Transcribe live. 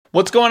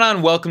What's going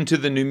on? Welcome to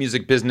the New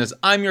Music Business.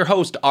 I'm your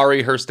host,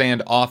 Ari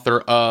Herstand, author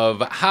of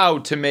How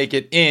to Make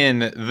It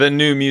in the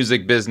New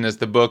Music Business.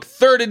 The book,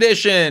 3rd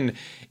edition,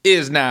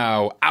 is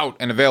now out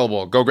and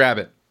available. Go grab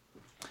it.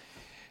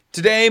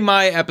 Today,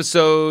 my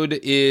episode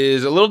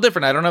is a little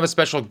different. I don't have a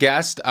special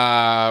guest.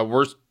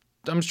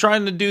 I'm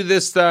trying to do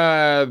this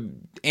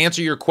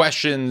answer your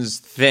questions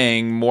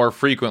thing more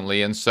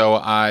frequently, and so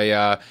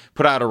I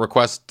put out a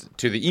request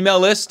to the email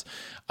list.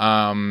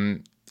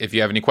 If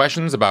you have any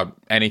questions about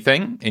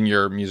anything in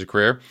your music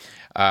career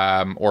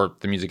or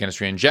the music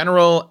industry in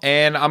general,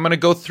 and I'm going to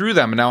go through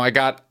them. Now, I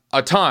got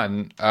a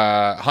ton,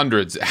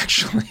 hundreds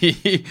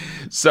actually.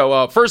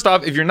 So first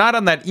off, if you're not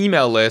on that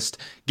email list,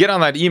 get on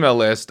that email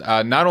list.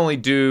 Not only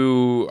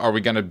are we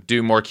going to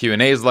do more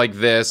Q&As like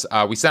this,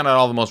 we send out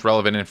all the most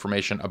relevant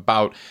information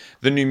about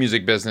the new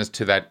music business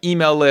to that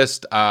email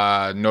list,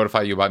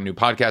 notify you about new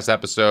podcast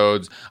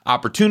episodes,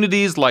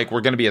 opportunities like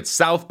we're going to be at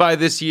South by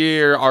this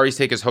year. Ari's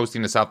Take is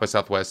hosting the South by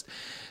Southwest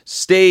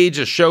stage,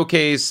 a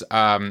showcase.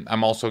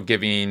 I'm also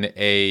giving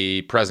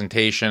a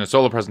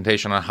solo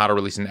presentation on how to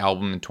release an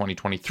album in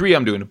 2023.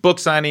 I'm doing a book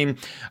signing.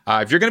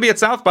 If you're going to be at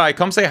South by,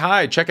 come say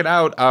hi, check it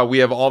out. We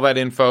have all that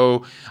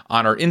info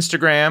on our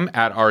Instagram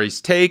at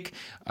Ari's Take.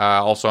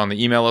 Also on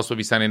the email list, we'll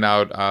be sending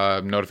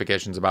out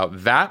notifications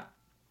about that,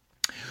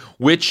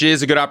 which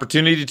is a good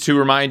opportunity to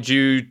remind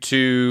you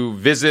to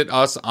visit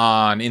us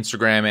on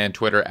Instagram and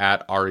Twitter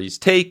at Ari's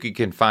Take. You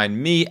can find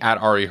me at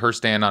Ari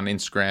Herstand on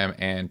Instagram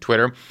and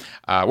Twitter.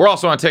 We're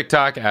also on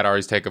TikTok at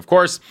Ari's Take, of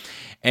course.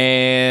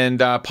 And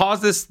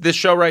pause this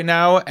show right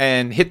now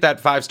and hit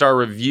that 5-star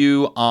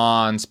review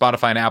on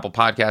Spotify and Apple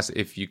Podcasts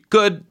if you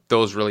could.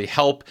 Those really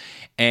help.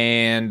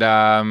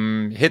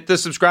 And hit the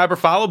subscribe or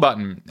follow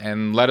button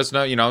and let us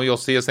know. You'll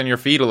see us in your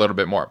feed a little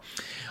bit more.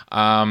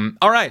 All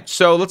right,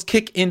 so let's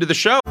kick into the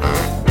show.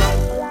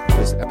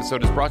 This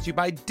episode is brought to you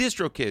by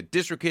DistroKid.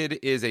 DistroKid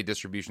is a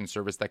distribution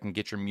service that can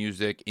get your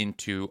music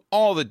into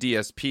all the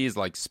DSPs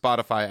like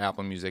Spotify,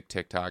 Apple Music,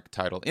 TikTok,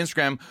 Tidal,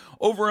 Instagram.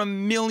 Over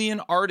 1 million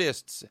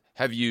artists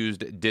have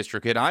used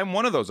DistroKid. I'm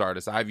one of those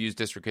artists. I've used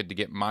DistroKid to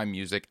get my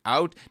music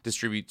out,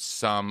 distribute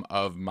some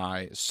of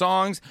my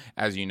songs.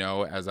 As you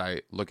know, as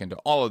I look into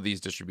all of these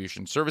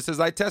distribution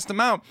services, I test them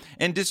out.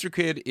 And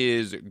DistroKid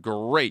is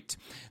great.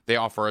 They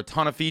offer a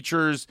ton of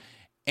features,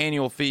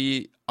 annual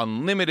fee,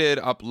 unlimited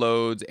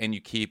uploads, and you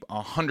keep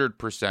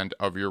 100%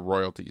 of your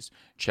royalties.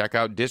 Check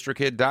out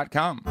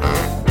distrokid.com.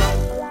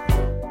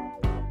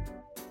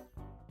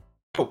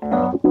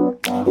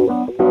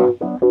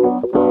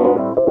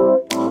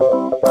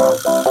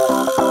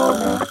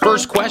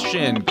 First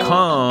question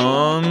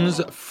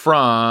comes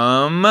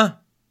from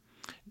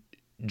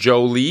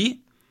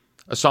Jolie,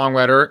 a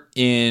songwriter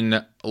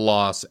in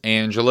Los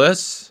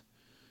Angeles.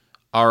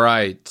 All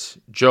right,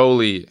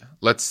 Jolie,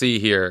 let's see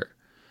here.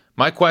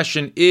 My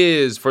question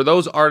is, for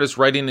those artists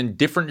writing in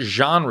different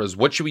genres,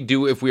 what should we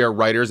do if we are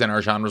writers and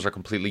our genres are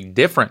completely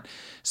different?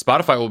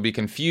 Spotify will be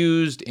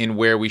confused in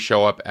where we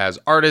show up as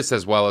artists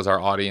as well as our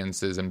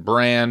audiences and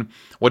brand.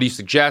 What do you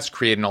suggest?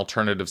 Create an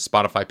alternative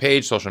Spotify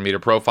page, social media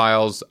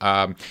profiles.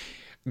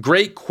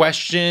 Great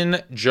question,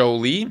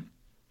 Jolie.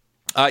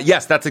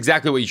 Yes, that's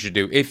exactly what you should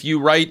do. If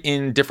you write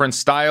in different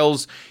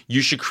styles,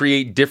 you should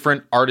create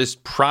different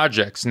artist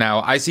projects.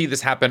 Now, I see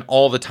this happen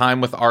all the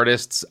time with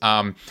artists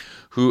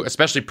who,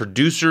 especially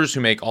producers who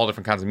make all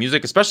different kinds of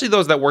music, especially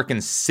those that work in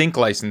sync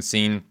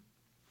licensing.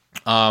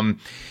 It's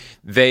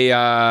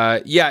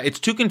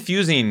too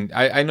confusing.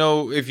 I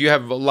know if you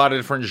have a lot of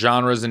different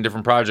genres and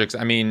different projects,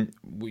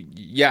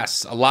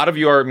 yes, a lot of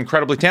you are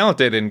incredibly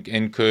talented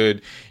and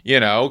could,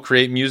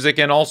 create music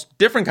in all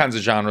different kinds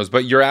of genres,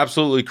 but you're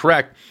absolutely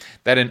correct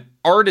that an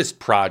artist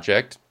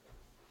project,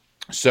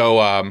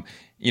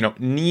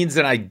 needs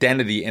an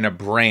identity and a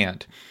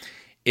brand.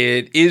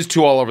 It is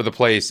too all over the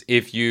place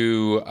if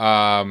you,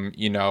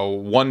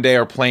 one day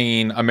are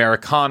playing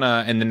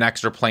Americana and the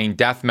next are playing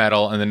death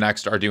metal and the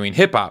next are doing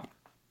hip hop.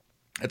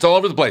 It's all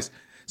over the place.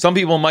 Some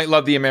people might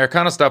love the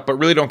Americana stuff, but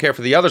really don't care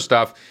for the other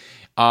stuff.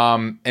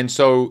 And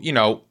so,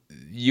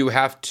 you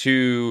have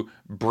to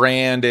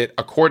brand it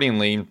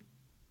accordingly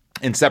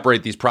and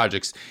separate these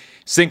projects.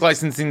 Sync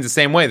licensing is the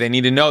same way. They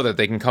need to know that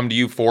they can come to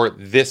you for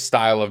this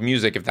style of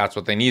music if that's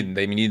what they need.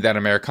 They need that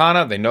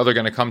Americana. They know they're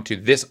going to come to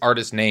this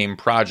artist name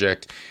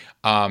project.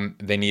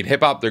 They need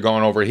hip hop. They're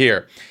going over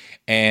here.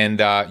 And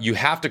you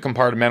have to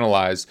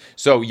compartmentalize.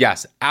 So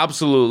yes,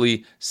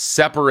 absolutely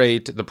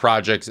separate the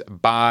projects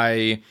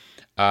by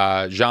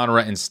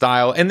genre and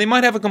style. And they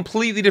might have a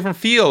completely different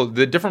feel,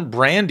 the different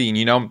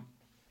branding,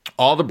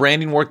 all the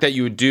branding work that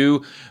you would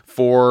do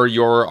for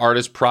your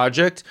artist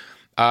project.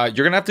 You're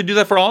going to have to do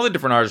that for all the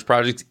different artist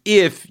projects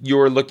if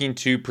you're looking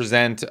to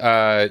present,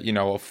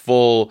 a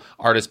full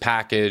artist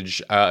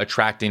package,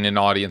 attracting an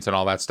audience and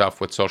all that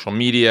stuff with social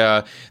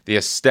media, the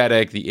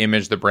aesthetic, the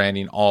image, the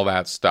branding, all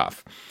that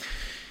stuff.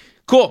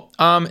 Cool.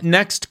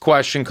 Next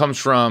question comes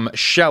from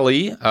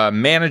Shelly,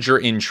 manager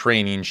in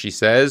training, she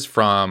says,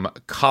 from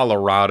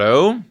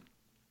Colorado.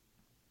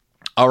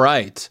 All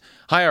right.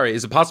 Hi, Ari.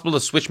 Is it possible to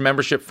switch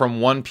membership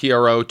from one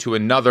PRO to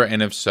another?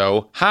 And if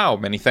so, how?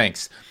 Many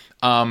thanks.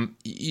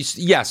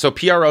 Yeah, so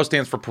PRO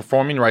stands for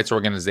Performing Rights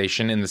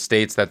Organization. In the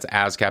States, that's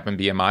ASCAP and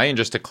BMI. And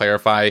just to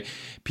clarify,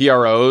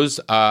 PROs,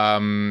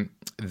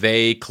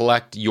 they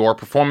collect your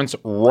performance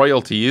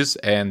royalties,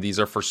 and these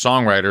are for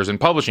songwriters and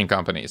publishing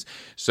companies.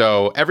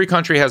 So every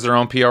country has their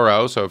own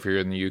PRO. So if you're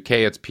in the UK,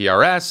 it's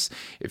PRS.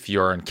 If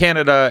you're in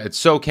Canada, it's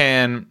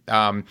SOCAN.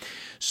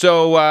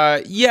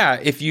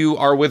 If you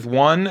are with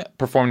one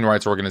performing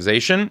rights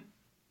organization,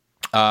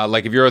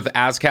 like if you're with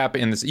ASCAP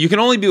in this, you can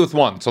only be with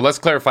one. So let's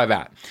clarify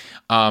that.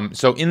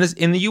 So in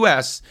the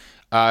US,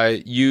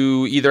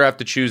 you either have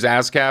to choose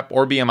ASCAP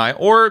or BMI,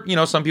 or,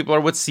 some people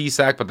are with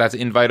SESAC, but that's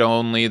invite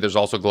only. There's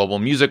also Global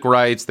Music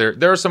Rights.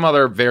 There are some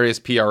other various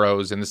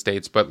PROs in the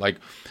States, but like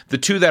the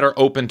two that are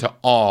open to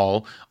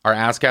all are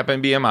ASCAP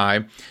and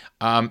BMI.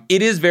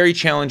 It is very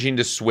challenging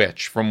to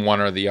switch from one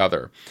or the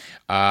other.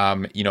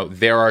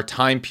 There are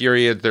time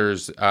periods,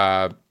 there's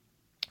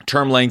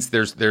term lengths,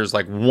 there's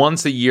like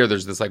once a year,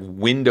 there's this like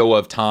window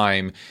of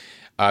time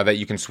that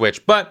you can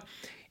switch. But,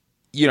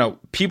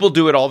 people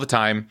do it all the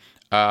time.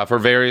 For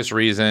various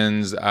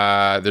reasons.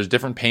 There's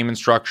different payment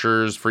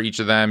structures for each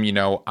of them.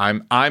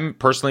 I'm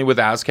personally with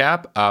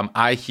ASCAP.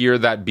 I hear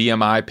that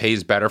BMI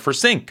pays better for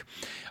sync.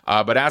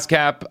 But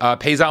ASCAP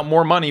pays out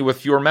more money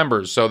with fewer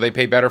members, so they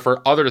pay better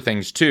for other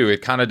things too.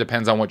 It kind of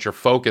depends on what your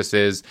focus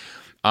is.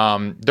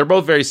 They're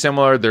both very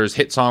similar. There's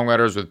hit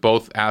songwriters with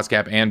both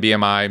ASCAP and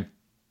BMI.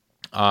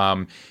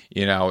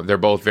 They're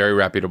both very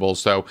reputable.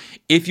 So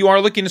if you are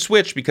looking to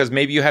switch because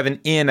maybe you have an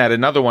in at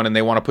another one and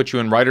they want to put you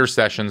in writer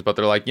sessions, but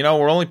they're like,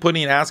 we're only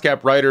putting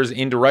ASCAP writers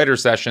into writer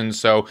sessions.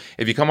 So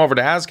if you come over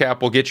to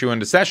ASCAP, we'll get you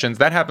into sessions.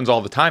 That happens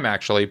all the time,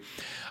 actually.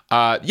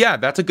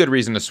 That's a good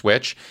reason to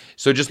switch.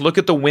 So just look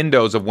at the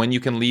windows of when you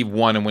can leave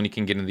one and when you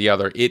can get into the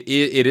other. It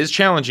is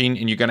challenging,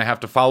 and you're going to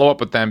have to follow up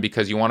with them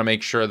because you want to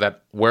make sure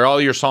that where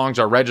all your songs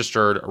are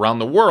registered around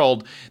the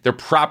world, they're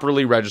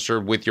properly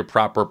registered with your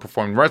proper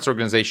performing rights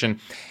organization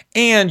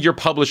and your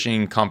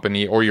publishing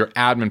company or your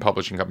admin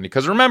publishing company.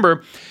 Because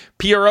remember,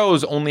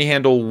 PROs only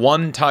handle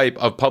one type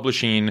of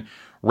publishing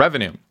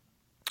revenue.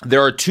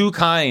 There are two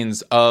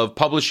kinds of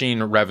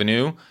publishing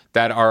revenue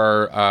that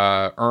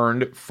are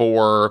earned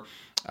for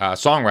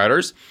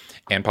songwriters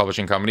and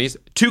publishing companies.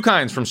 Two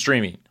kinds from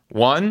streaming.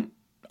 One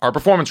are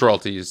performance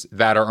royalties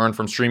that are earned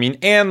from streaming,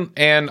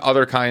 and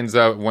other kinds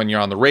of when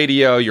you're on the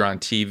radio, you're on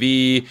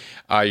TV,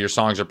 your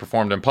songs are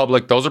performed in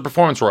public. Those are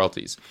performance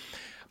royalties.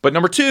 But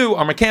number two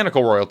are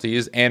mechanical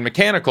royalties, and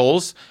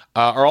mechanicals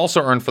are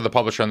also earned for the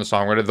publisher and the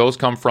songwriter. Those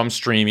come from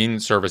streaming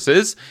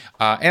services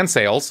and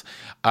sales.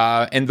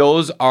 And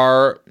those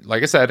are,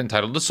 like I said,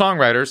 entitled to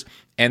songwriters.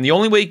 And the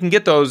only way you can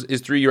get those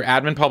is through your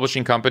admin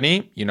publishing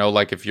company,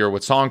 like if you're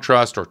with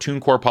Songtrust or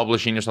TuneCore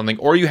Publishing or something,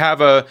 or you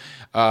have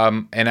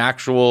an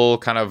actual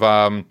kind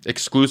of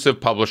exclusive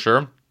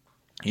publisher,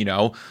 like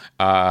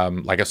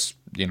a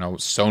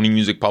Sony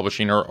Music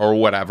Publishing or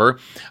whatever,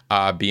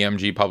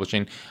 BMG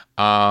Publishing.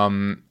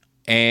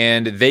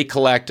 And they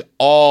collect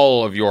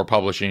all of your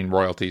publishing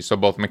royalties, so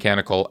both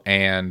mechanical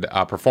and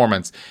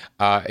performance.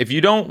 If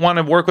you don't want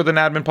to work with an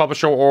admin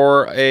publisher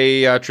or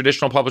a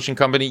traditional publishing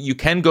company, you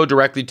can go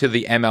directly to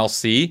the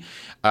MLC.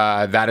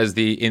 That is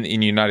in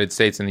the United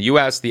States and the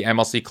US. The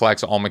MLC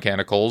collects all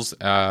mechanicals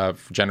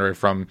generated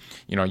from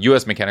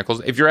US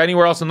mechanicals. If you're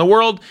anywhere else in the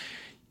world,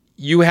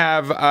 you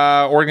have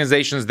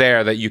organizations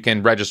there that you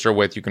can register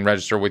with. You can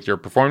register with your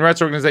performing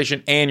rights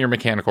organization and your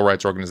mechanical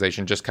rights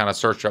organization. Just kind of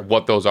search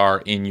what those are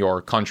in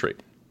your country.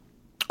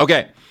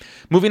 Okay,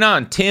 moving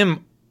on.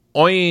 Tim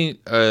sorry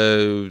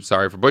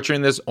for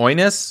butchering this.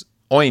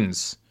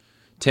 Oins.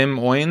 Tim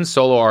Oins,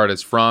 solo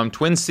artist from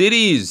Twin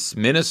Cities,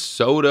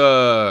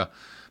 Minnesota,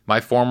 my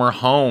former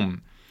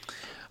home.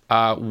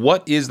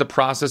 What is the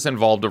process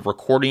involved of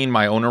recording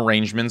my own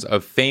arrangements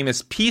of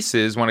famous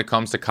pieces when it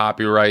comes to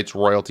copyrights,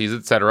 royalties,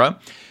 etc.?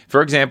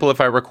 For example, if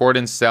I record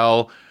and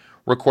sell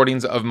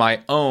recordings of my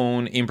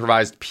own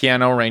improvised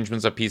piano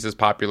arrangements of pieces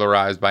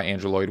popularized by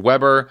Andrew Lloyd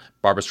Webber,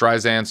 Barbra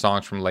Streisand,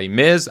 songs from Les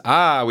Mis.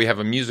 We have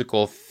a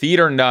musical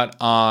theater nut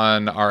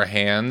on our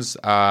hands.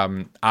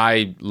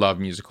 I love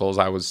musicals.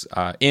 I was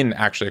in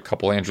actually a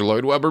couple Andrew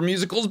Lloyd Webber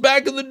musicals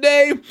back in the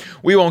day.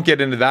 We won't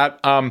get into that.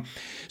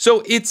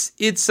 So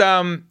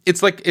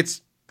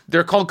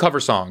they're called cover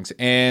songs,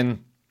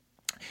 and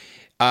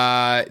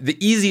the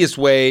easiest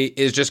way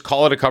is just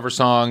call it a cover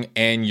song,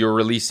 and you're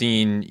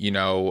releasing,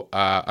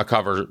 a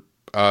cover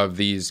of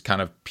these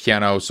kind of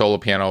solo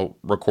piano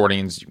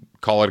recordings.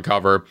 Call it a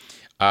cover.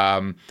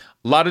 A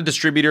lot of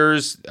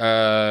distributors,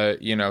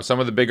 some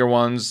of the bigger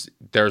ones,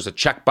 there's a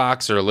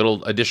checkbox or a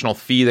little additional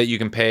fee that you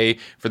can pay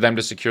for them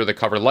to secure the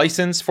cover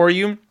license for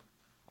you.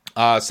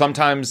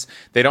 Sometimes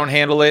they don't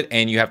handle it,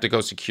 and you have to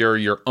go secure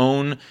your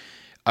own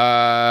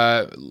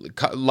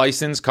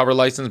license, cover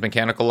license,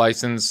 mechanical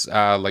license,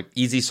 like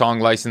Easy Song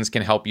license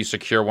can help you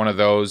secure one of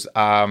those.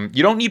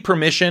 You don't need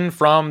permission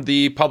from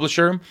the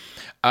publisher.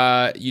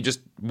 you just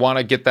want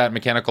to get that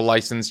mechanical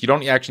license. You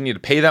don't actually need to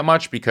pay that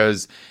much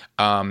because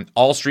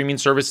all streaming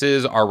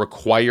services are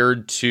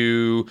required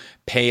to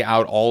pay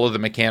out all of the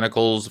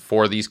mechanicals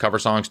for these cover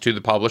songs to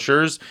the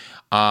publishers.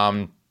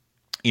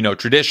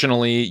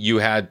 Traditionally, you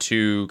had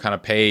to kind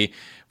of pay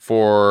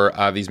for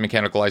these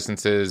mechanical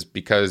licenses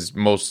because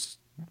most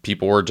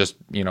people were just,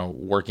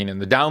 working in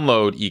the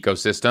download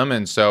ecosystem.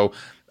 And so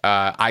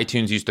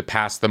iTunes used to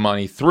pass the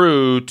money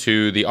through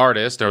to the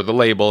artist or the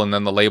label, and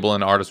then the label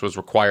and artist was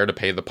required to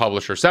pay the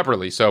publisher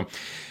separately. So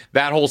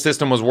that whole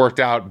system was worked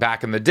out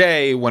back in the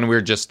day when we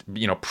were just,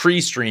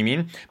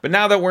 pre-streaming. But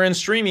now that we're in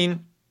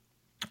streaming,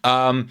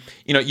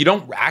 you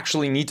don't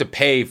actually need to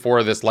pay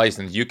for this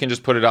license. You can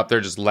just put it up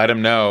there, just let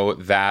them know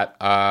that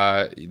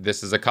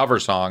this is a cover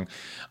song,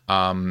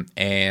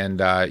 and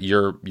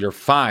you're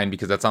fine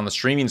because that's on the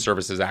streaming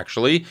services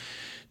actually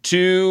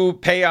to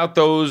pay out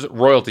those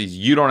royalties.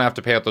 You don't have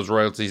to pay out those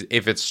royalties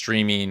if it's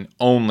streaming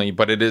only,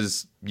 but it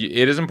is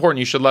important.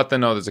 You should let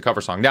them know there's a cover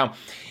song. Now,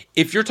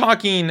 if you're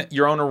talking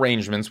your own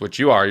arrangements, which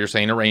you're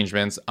saying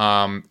arrangements,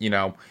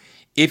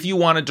 if you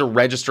wanted to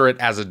register it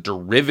as a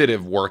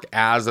derivative work,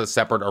 as a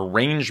separate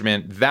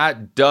arrangement,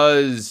 that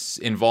does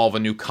involve a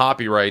new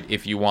copyright.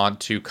 If you want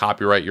to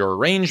copyright your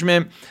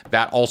arrangement,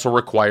 that also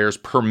requires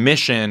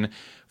permission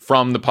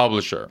from the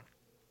publisher.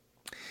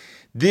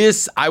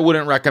 This I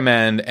wouldn't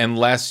recommend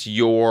unless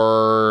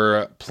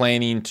you're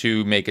planning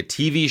to make a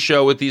TV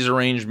show with these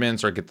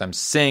arrangements or get them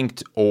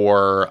synced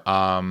or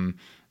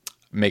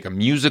make a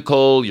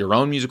musical, your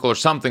own musical or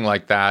something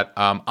like that.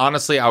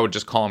 Honestly, I would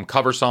just call them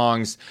cover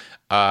songs.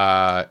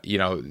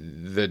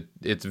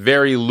 It's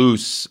very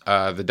loose,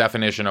 the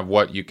definition of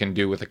what you can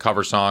do with a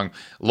cover song.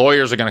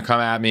 Lawyers are going to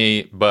come at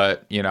me,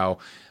 but,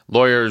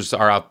 lawyers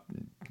are out.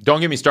 Don't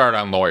get me started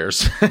on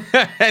lawyers.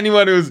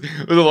 Anyone who's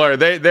a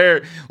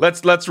lawyer,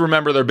 let's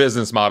remember their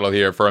business model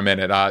here for a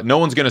minute. No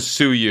one's going to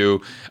sue you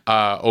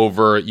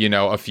over,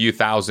 a few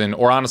thousand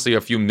or honestly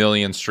a few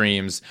million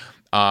streams,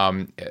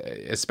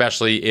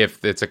 especially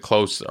if it's a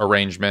close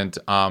arrangement.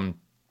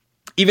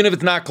 Even if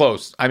it's not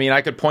close. I mean,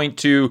 I could point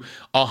to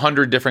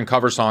 100 different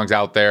cover songs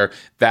out there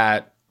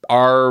that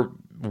are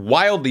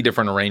wildly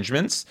different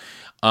arrangements.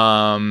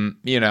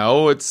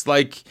 It's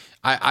like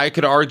I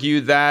could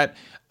argue that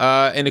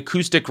an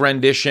acoustic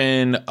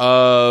rendition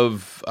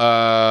of,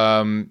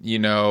 a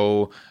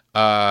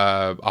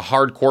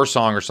hardcore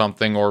song or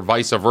something, or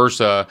vice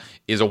versa,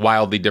 is a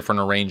wildly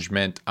different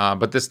arrangement.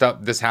 But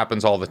this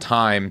happens all the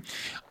time.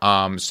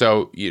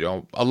 So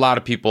a lot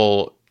of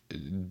people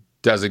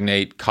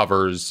designate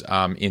covers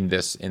in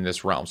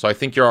this realm. So I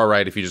think you're all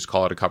right if you just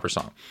call it a cover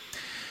song.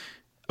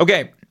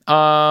 Okay.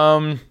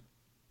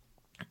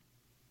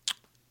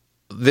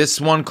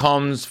 This one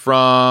comes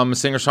from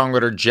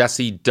singer-songwriter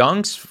Jesse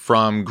Dunks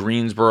from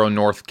Greensboro,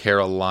 North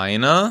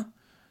Carolina.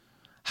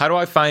 How do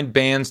I find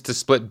bands to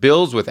split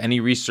bills with? Any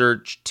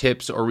research,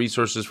 tips, or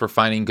resources for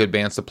finding good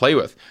bands to play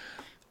with?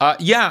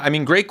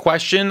 Great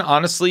question.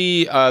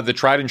 Honestly, the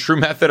tried and true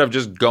method of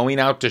just going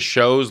out to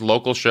shows,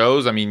 local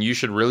shows. You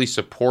should really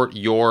support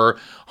your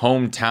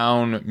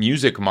hometown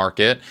music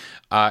market.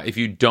 If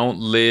you don't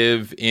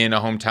live in a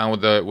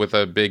hometown with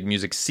a big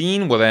music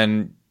scene, well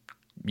then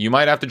you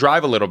might have to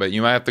drive a little bit.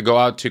 You might have to go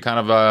out to kind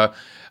of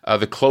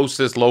the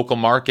closest local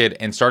market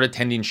and start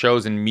attending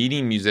shows and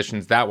meeting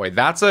musicians that way.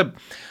 That's the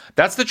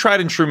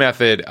tried and true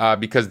method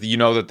because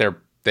that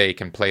they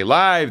can play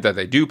live, that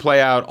they do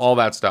play out, all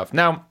that stuff.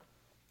 Now,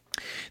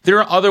 there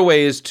are other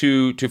ways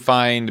to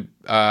find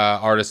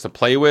artists to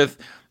play with.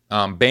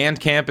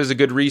 Bandcamp is a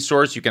good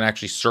resource. You can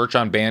actually search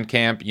on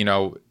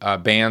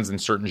Bandcamp, bands in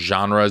certain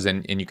genres,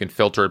 and you can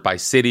filter it by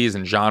cities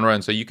and genre.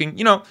 And so you can,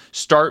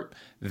 start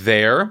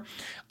there.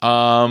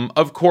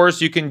 Of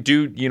course, you can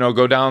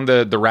go down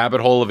the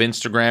rabbit hole of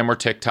Instagram or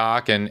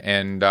TikTok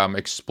and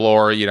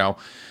explore,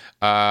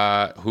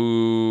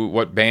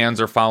 what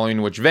bands are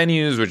following which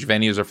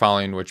venues are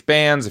following which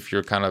bands. If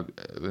you're kind of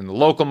in the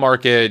local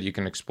market, you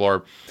can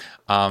explore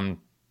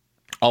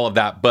all of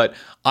that. But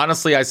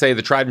honestly, I say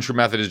the tried and true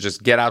method is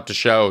just get out to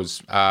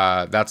shows.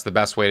 That's the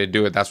best way to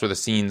do it. That's where the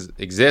scenes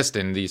exist,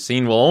 and the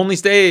scene will only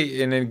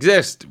stay and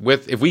exist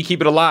if we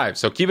keep it alive.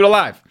 So keep it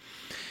alive.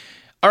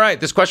 All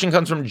right, this question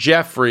comes from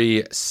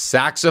Jeffrey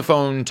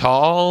Saxophone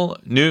Tall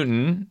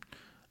Newton.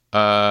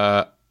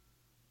 Okay,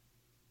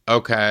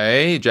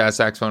 jazz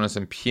saxophonist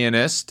and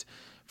pianist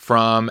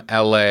from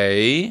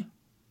LA,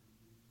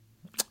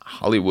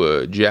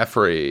 Hollywood.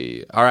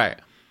 Jeffrey. All right.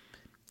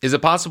 Is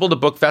it possible to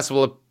book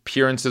festival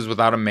appearances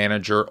without a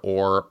manager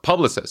or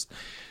publicist?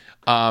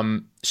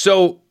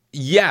 So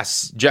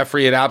yes,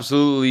 Jeffrey, it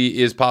absolutely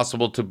is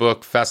possible to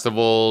book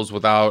festivals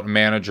without a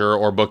manager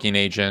or booking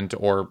agent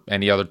or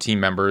any other team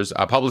members.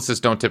 Publicists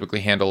don't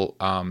typically handle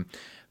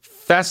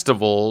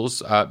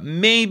festivals,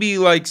 maybe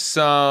like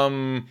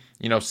some,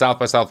 South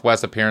by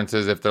Southwest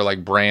appearances if they're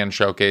like brand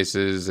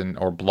showcases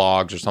or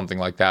blogs or something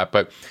like that.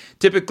 But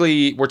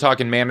typically we're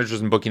talking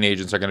managers and booking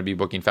agents are going to be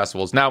booking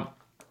festivals. Now,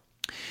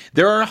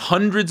 there are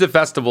hundreds of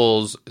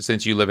festivals,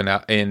 since you live in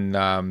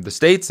the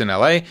States, in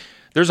LA.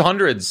 there's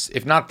hundreds,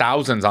 if not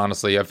thousands,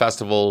 honestly, of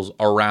festivals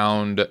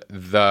around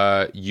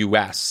the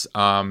U.S.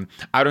 I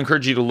would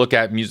encourage you to look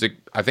at music.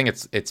 I think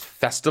it's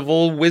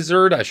Festival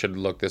Wizard. I should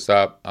look this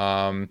up.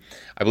 I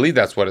believe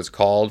that's what it's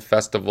called,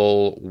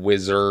 Festival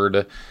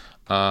Wizard.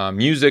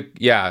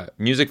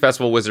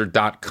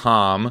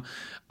 Musicfestivalwizard.com.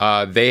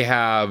 They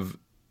have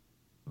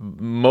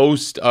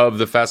most of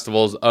the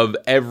festivals of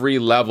every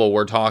level.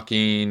 We're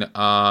talking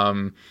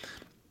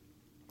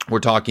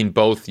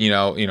both,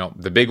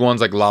 the big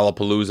ones like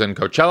Lollapalooza and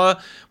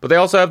Coachella, but they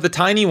also have the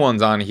tiny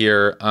ones on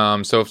here.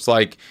 So it's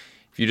like,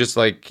 if you just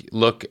like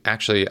look,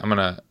 actually,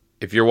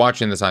 if you're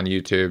watching this on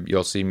YouTube,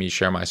 you'll see me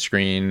share my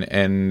screen.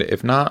 And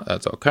if not,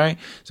 that's okay.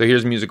 So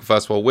here's Music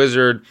Festival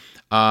Wizard.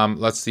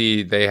 Let's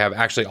see, they have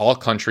actually all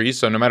countries.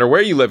 So no matter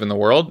where you live in the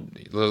world,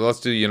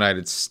 let's do the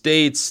United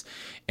States.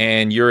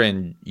 And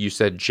you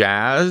said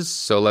jazz.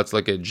 So let's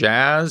look at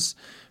jazz.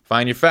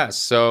 Find your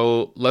fest.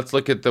 So let's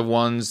look at the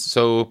ones.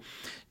 So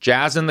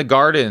Jazz in the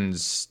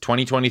Gardens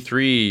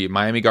 2023,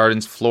 Miami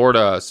Gardens,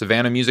 Florida,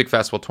 Savannah Music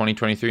Festival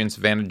 2023 in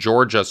Savannah,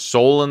 Georgia,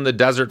 Soul in the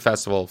Desert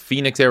Festival,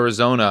 Phoenix,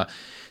 Arizona,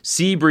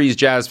 Seabreeze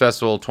Jazz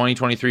Festival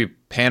 2023,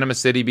 Panama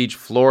City Beach,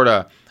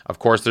 Florida. Of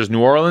course, there's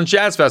New Orleans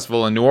Jazz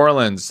Festival in New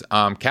Orleans,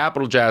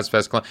 Capital Jazz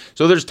Festival.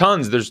 So there's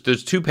tons. There's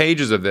 2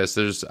 pages of this.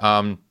 There's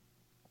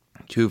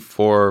 2,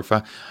 4,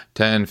 5,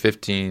 10,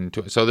 15.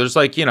 So there's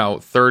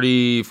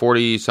 30,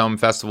 40 some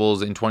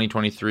festivals in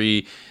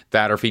 2023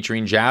 that are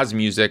featuring jazz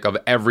music of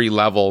every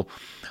level.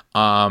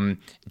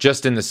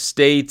 Just in the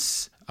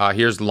States,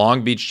 here's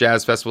Long Beach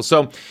Jazz Festival.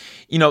 So,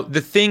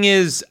 the thing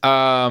is,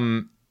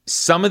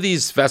 some of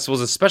these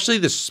festivals, especially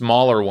the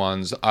smaller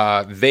ones,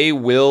 they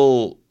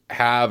will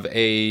have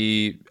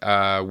a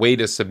way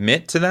to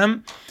submit to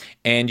them.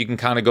 And you can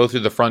kind of go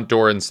through the front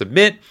door and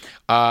submit.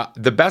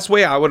 The best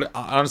way I would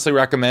honestly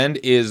recommend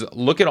is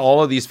look at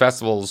all of these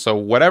festivals. So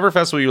whatever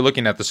festival you're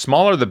looking at, the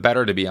smaller the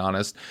better, to be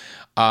honest.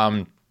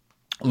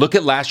 Look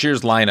at last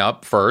year's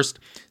lineup first.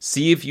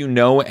 See if you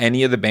know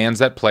any of the bands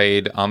that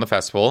played on the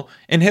festival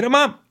and hit them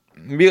up.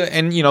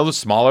 And, the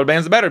smaller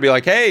bands, the better. Be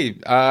like, hey,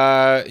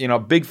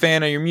 big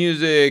fan of your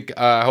music.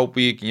 Hope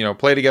we,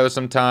 play together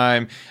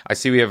sometime. I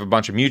see we have a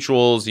bunch of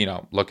mutuals,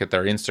 look at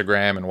their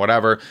Instagram and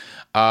whatever.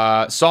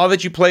 Saw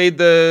that you played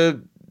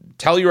the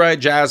Telluride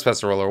Jazz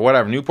Festival or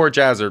whatever, Newport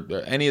Jazz or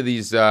any of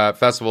these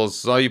festivals.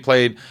 Saw you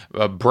played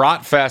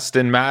Bratfest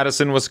in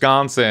Madison,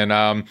 Wisconsin.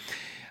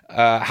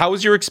 How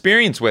was your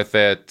experience with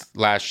it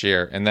last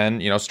year? And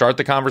then, start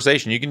the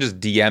conversation. You can just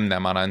DM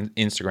them on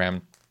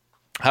Instagram.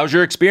 How's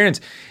your experience?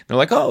 And they're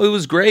like, oh, it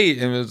was great.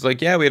 And it was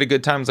like, yeah, we had a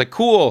good time. It's like,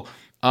 cool.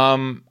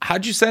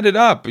 How'd you set it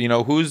up?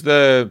 Who's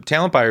the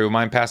talent buyer? Who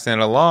mind passing it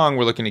along?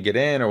 We're looking to get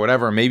in or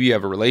whatever. Maybe you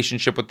have a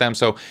relationship with them.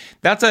 So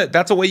that's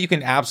a way you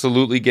can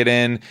absolutely get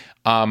in.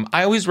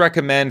 I always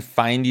recommend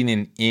finding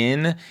an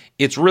in.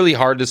 It's really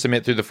hard to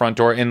submit through the front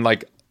door. And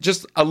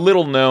just a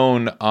little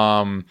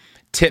known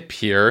tip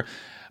here.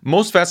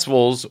 Most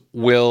festivals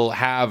will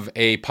have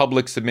a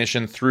public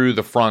submission through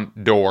the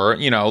front door,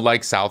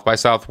 like South by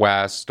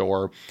Southwest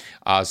or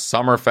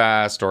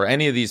Summerfest or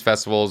any of these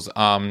festivals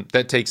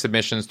that take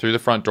submissions through the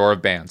front door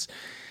of bands.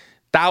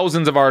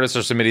 Thousands of artists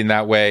are submitting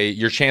that way.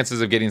 Your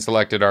chances of getting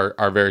selected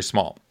are very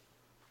small.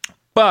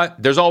 But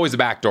there's always a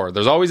back door.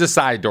 There's always a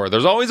side door.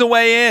 There's always a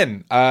way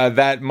in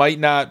that might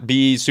not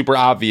be super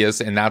obvious,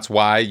 and that's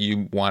why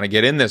you want to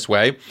get in this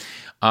way.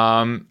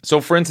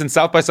 So for instance,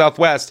 South by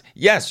Southwest,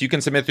 yes, you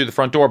can submit through the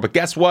front door, but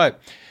guess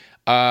what?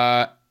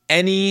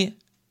 Any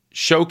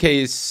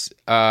showcase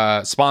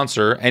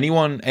sponsor,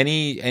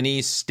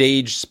 any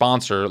stage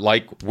sponsor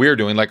like we're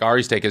doing, like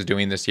Ari's Take is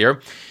doing this year,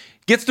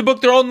 gets to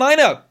book their own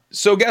lineup.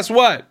 So guess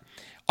what?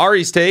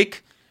 Ari's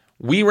Take,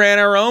 we ran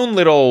our own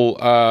little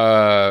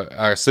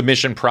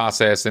submission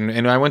process,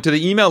 and I went to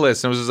the email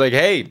list and was just like,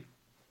 hey,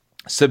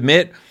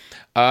 submit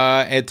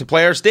to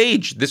play our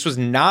stage. This was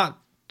not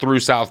through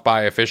South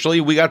by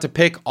officially. We got to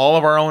pick all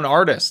of our own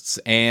artists,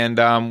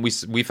 and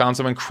we found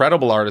some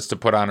incredible artists to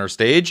put on our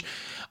stage.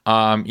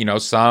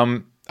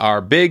 Some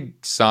are big,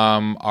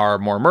 some are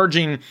more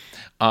emerging,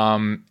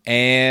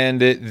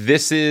 and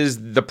this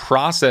is the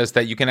process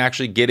that you can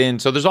actually get in.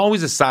 So there's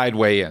always a side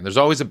way in. There's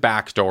always a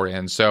back door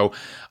in. So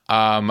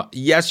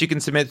yes, you can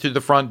submit through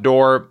the front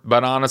door,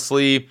 but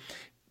honestly,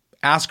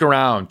 ask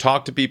around,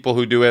 talk to people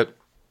who do it.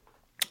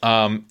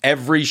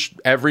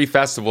 Every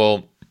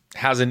festival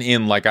has an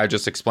in, like I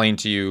just explained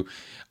to you,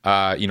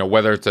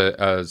 whether it's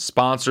a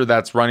sponsor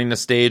that's running the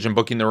stage and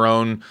booking their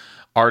own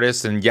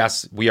artists. And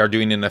yes, we are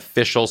doing an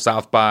official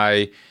South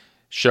by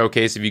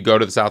showcase. If you go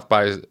to the South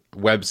by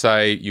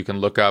website, you can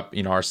look up,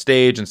 our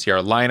stage and see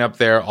our lineup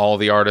there. All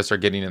the artists are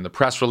getting in the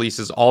press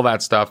releases, all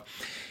that stuff.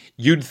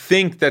 You'd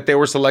think that they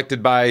were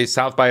selected by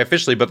South by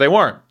officially, but they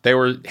weren't. They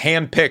were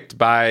handpicked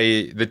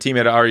by the team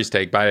at Ari's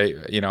Take,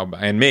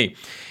 and me.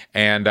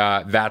 And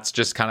that's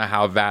just kind of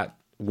how that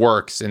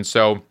works. And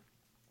so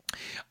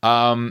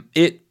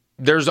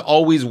there's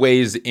always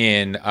ways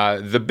in.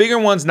 The bigger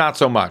ones, not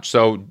so much.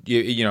 So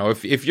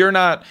if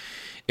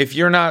if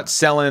you're not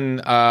selling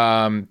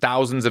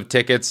thousands of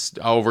tickets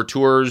over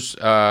tours,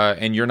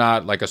 and you're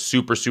not like a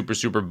super, super,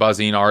 super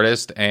buzzing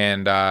artist,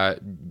 and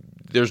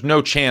there's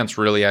no chance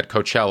really at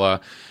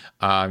Coachella,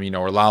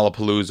 or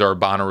Lollapalooza or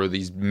Bonnaroo,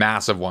 these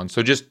massive ones.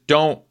 So just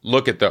don't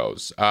look at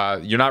those.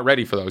 You're not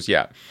ready for those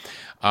yet.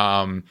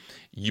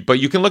 But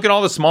you can look at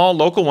all the small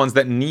local ones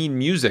that need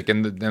music,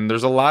 and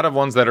there's a lot of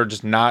ones that are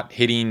just not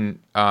hitting.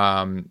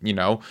 A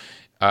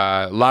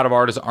lot of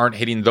artists aren't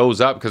hitting those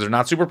up because they're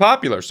not super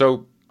popular.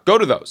 So go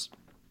to those.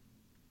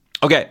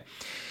 Okay.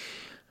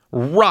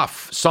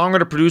 Ruff,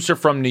 songwriter producer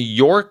from New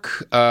York.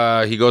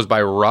 He goes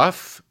by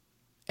Ruff.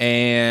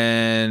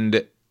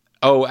 And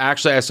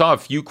actually, I saw a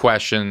few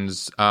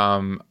questions.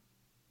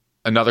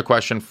 Another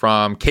question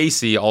from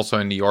Casey, also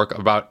in New York,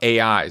 about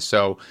AI.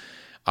 So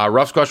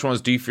Ruff's question was,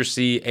 do you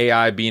foresee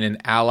AI being an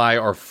ally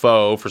or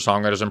foe for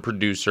songwriters and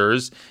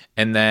producers?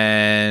 And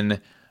then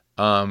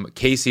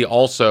Casey,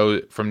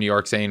 also from New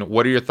York, saying,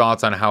 what are your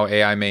thoughts on how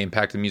AI may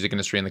impact the music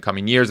industry in the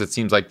coming years? It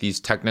seems like these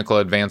technical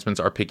advancements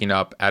are picking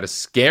up at a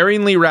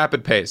scaringly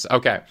rapid pace.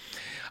 Okay.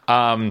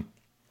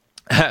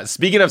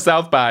 Speaking of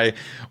South by,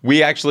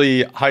 we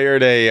actually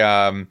hired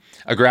a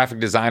graphic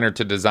designer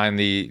to design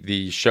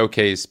the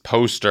showcase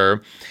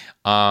poster.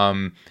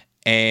 And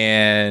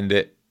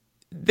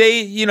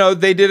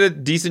they did a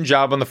decent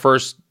job on the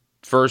first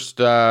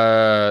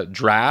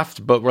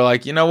draft, but we're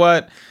like, you know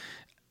what?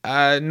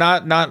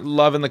 Not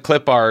loving the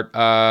clip art.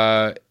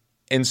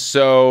 And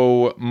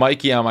so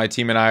Mikey on my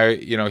team and I,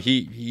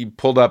 he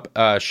pulled up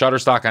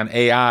Shutterstock on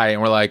AI,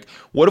 and we're like,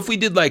 what if we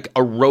did like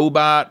a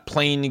robot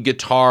playing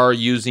guitar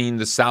using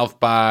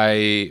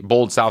the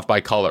bold South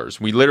by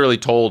colors? We literally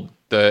told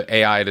the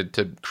AI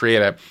to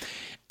create it,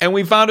 and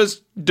we found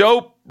this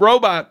dope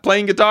robot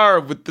playing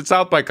guitar with the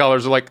South by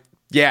colors. We're like,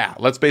 yeah,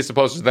 let's base the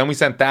posters. Then we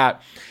sent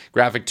that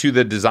graphic to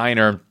the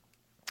designer.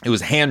 It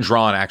was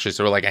hand-drawn, actually.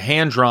 So we're like a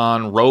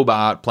hand-drawn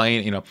robot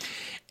playing,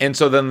 And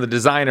so then the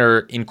designer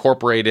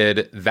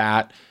incorporated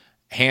that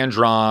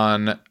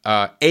hand-drawn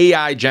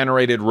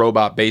AI-generated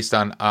robot based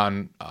on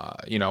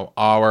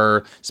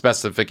our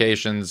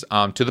specifications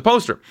to the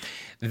poster.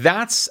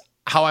 That's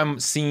how I'm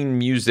seeing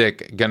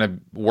music going to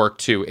work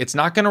too. It's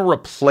not going to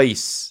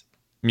replace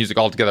music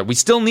altogether. We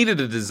still needed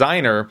a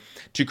designer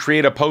to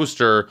create a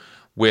poster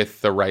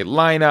with the right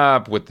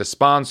lineup, with the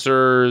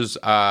sponsors,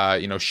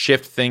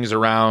 shift things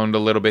around a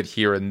little bit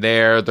here and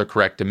there, the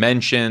correct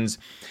dimensions.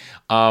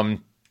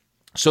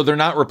 So they're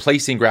not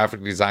replacing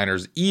graphic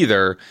designers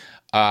either.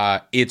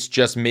 It's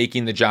just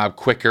making the job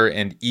quicker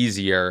and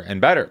easier and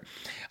better.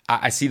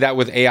 I see that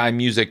with AI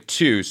music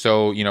too.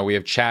 So, we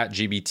have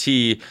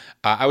ChatGPT.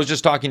 I was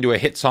just talking to a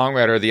hit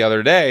songwriter the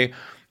other day,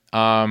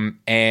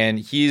 and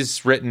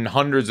he's written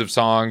hundreds of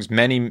songs,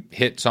 many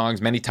hit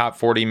songs, many top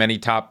 40, many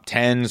top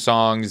 10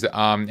 songs.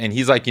 And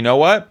he's like, you know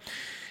what?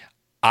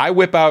 I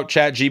whip out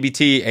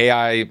ChatGPT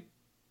AI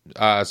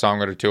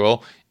songwriter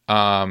tool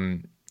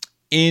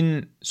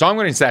in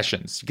songwriting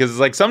sessions, because it's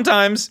like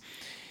sometimes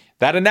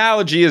that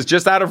analogy is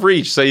just out of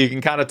reach. So you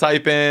can kind of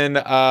type in,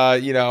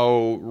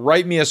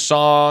 write me a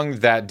song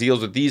that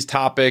deals with these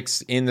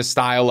topics in the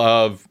style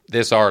of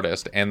this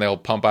artist, and they'll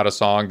pump out a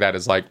song that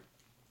is like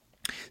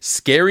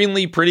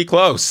scaringly pretty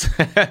close.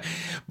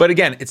 But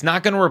again, it's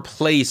not going to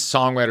replace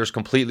songwriters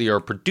completely or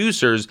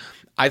producers.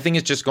 I think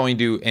it's just going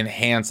to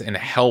enhance and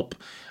help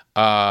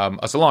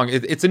us along.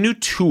 It's a new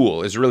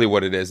tool is really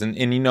what it is. And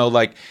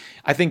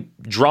I think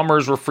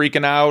drummers were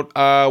freaking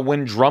out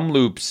when drum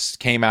loops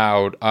came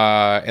out,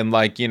 and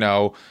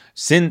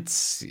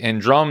synths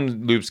and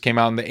drum loops came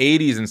out in the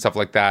 80s and stuff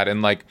like that.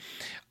 And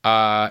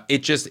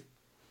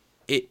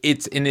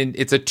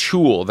it's a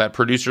tool that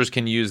producers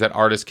can use, that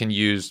artists can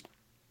use.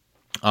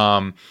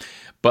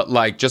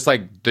 But just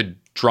like the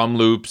drum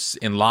loops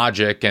in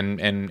Logic and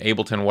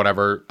Ableton,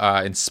 whatever,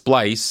 in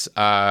Splice,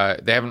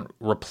 they haven't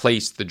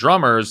replaced the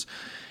drummers.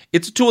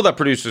 It's a tool that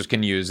producers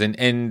can use.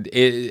 And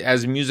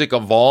as music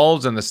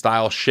evolves and the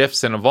style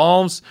shifts and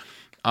evolves,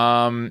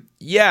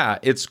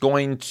 it's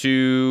going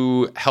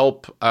to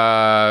help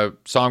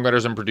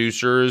songwriters and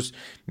producers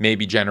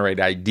maybe generate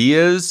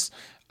ideas,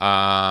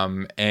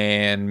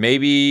 and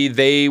maybe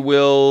they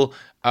will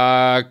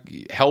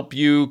help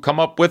you come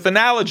up with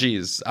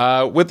analogies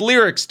with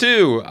lyrics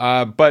too.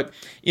 But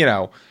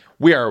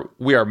we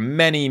are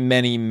many,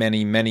 many,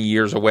 many, many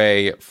years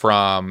away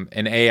from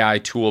an AI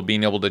tool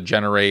being able to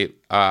generate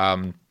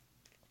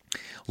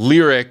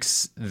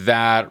lyrics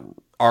that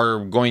are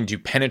going to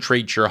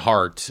penetrate your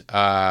heart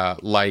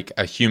like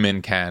a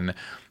human can,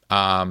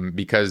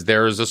 because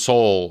there is a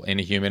soul in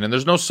a human and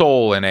there's no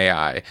soul in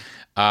AI.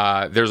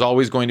 There's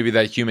always going to be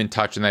that human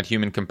touch and that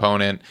human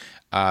component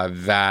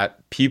that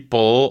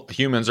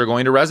humans are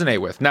going to resonate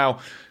with. Now,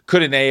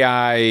 could an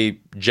AI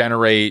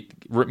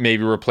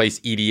maybe replace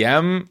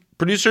EDM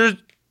producers?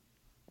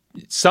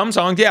 Some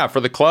songs, yeah,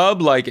 for the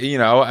club, I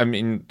know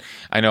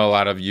a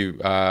lot of you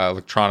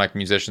electronic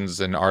musicians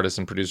and artists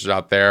and producers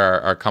out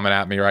there are coming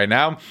at me right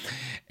now.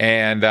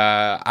 And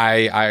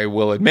I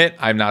will admit,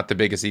 I'm not the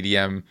biggest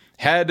EDM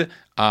head.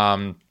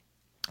 I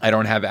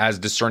don't have as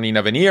discerning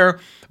of an ear,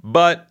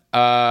 but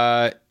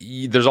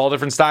there's all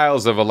different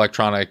styles of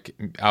electronic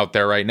out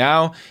there right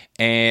now.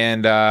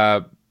 And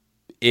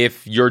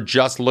if you're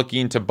just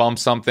looking to bump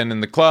something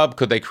in the club,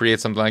 could they create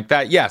something like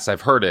that? Yes,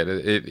 I've heard it.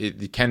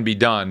 It can be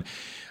done.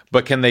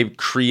 But can they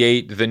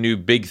create the new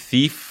Big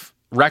Thief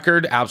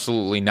record?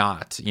 Absolutely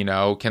not.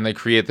 Can they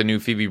create the new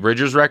Phoebe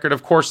Bridgers record?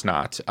 Of course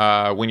not.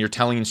 When you're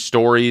telling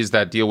stories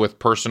that deal with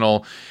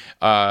personal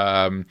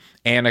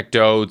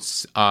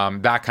anecdotes,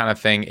 that kind of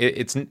thing,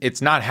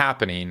 it's not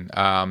happening.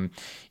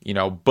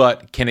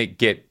 But can it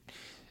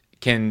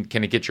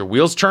get your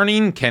wheels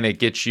turning? Can it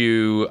get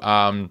you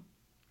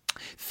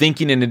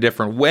thinking in a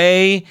different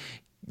way?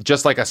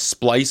 Just like a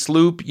Splice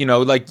loop,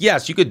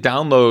 yes, you could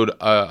download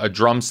a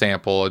drum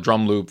sample, a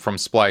drum loop from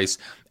Splice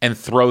and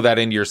throw that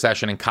into your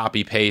session and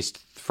copy paste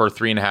for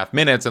 3.5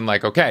 minutes and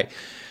okay.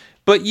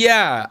 But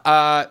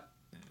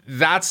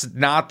that's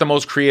not the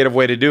most creative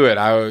way to do it.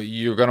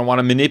 You're going to want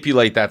to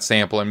manipulate that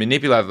sample and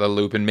manipulate the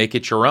loop and make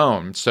it your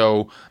own.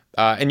 So,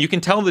 and you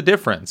can tell the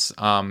difference.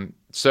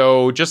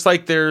 So just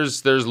like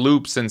there's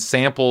loops and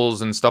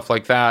samples and stuff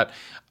like that,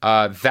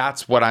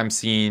 that's what I'm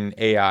seeing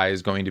AI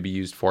is going to be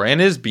used for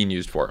and is being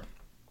used for.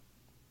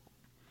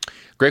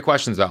 Great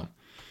questions, though.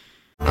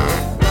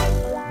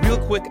 Real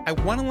quick, I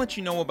want to let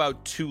you know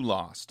about Two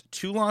Lost.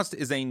 Two Lost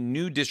is a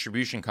new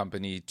distribution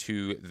company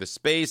to the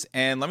space,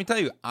 and let me tell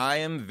you, I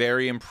am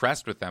very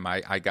impressed with them.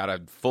 I got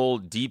a full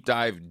deep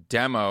dive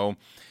demo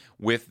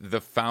with the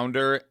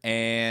founder,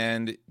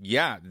 and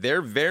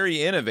they're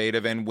very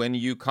innovative. And when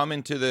you come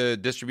into the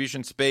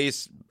distribution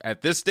space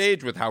at this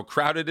stage with how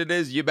crowded it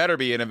is, you better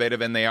be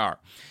innovative, and they are.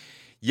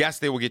 Yes,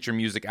 they will get your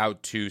music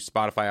out to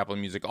Spotify, Apple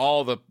Music,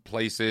 all the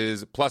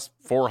places, plus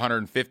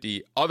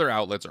 450 other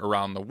outlets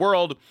around the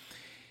world.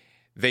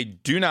 They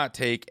do not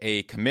take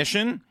a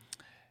commission.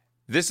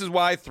 This is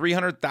why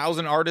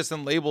 300,000 artists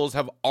and labels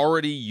have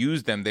already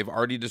used them. They've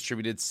already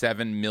distributed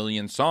 7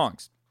 million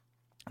songs.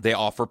 They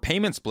offer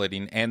payment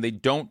splitting, and they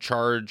don't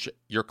charge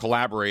your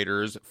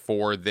collaborators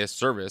for this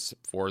service,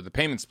 for the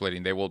payment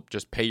splitting. They will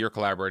just pay your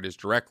collaborators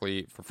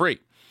directly for free.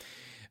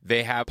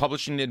 They have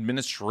publishing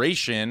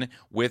administration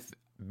with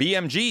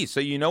BMG, so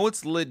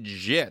it's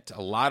legit.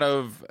 A lot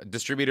of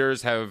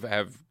distributors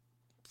have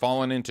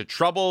fallen into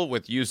trouble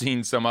with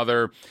using some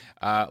other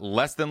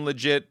less than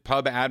legit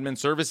pub admin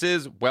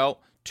services. Well,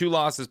 Two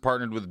Lost is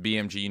partnered with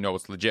BMG.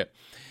 It's legit.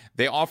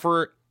 They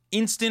offer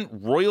instant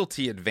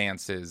royalty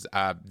advances.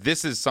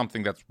 This is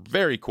something that's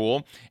very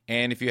cool.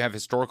 And if you have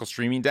historical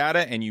streaming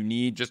data and you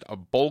need just a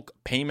bulk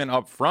payment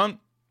up front,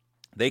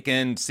 they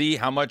can see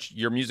how much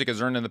your music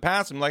has earned in the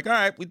past. I'm like, all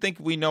right, we think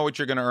we know what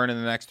you're going to earn in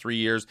the next 3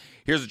 years.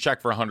 Here's a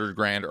check for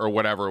 $100,000 or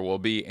whatever it will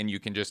be. And you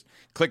can just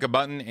click a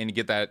button and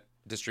get that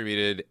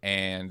distributed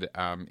and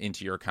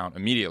into your account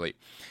immediately.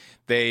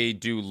 They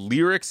do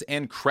lyrics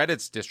and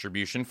credits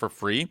distribution for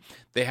free.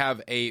 They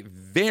have a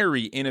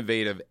very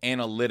innovative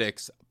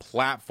analytics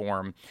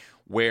platform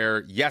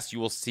where, yes, you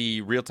will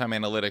see real-time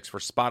analytics for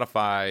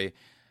Spotify,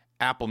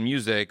 Apple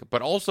Music,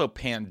 but also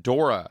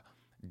Pandora,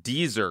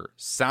 Deezer,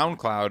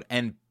 SoundCloud,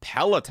 and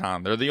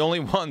Peloton. They're the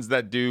only ones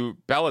that do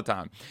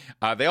Peloton.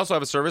 They also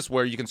have a service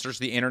where you can search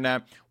the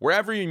internet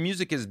wherever your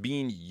music is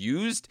being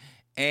used,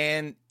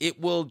 and it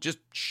will just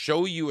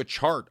show you a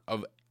chart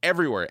of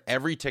everywhere,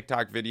 every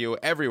TikTok video,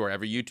 everywhere,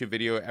 every YouTube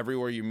video,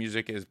 everywhere your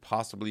music is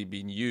possibly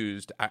being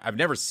used. I've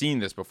never seen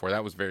this before.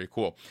 That was very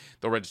cool.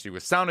 They'll register you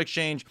with Sound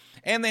Exchange,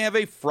 and they have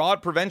a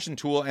fraud prevention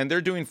tool, and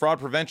they're doing fraud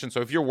prevention. So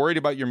if you're worried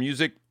about your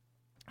music,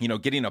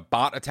 getting a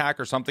bot attack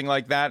or something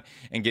like that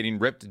and getting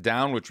ripped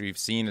down, which we've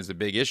seen is a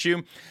big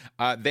issue,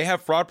 they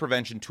have fraud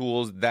prevention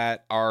tools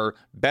that are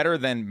better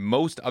than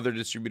most other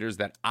distributors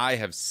that I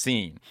have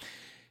seen.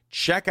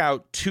 Check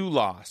out Two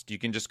Lost. You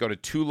can just go to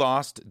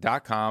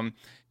twolost.com,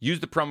 use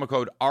the promo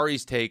code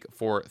Ari's Take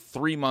for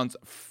 3 months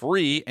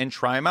free, and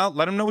try them out.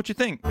 Let them know what you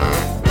think.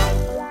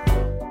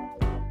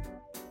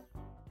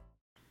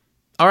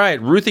 All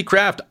right, Ruthie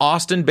Kraft,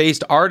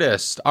 Austin-based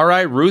artist. All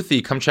right,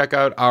 Ruthie, come check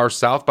out our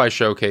South by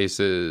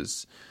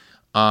showcases.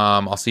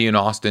 I'll see you in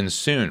Austin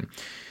soon.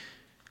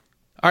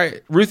 All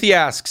right, Ruthie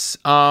asks,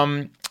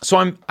 I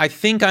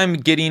think I'm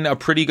getting a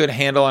pretty good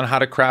handle on how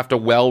to craft a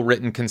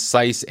well-written,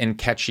 concise, and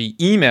catchy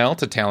email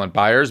to talent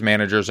buyers,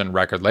 managers, and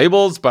record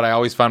labels, but I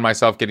always find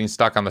myself getting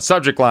stuck on the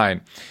subject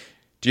line.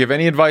 Do you have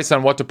any advice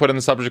on what to put in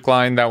the subject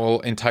line that will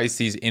entice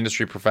these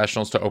industry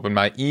professionals to open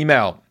my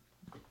email?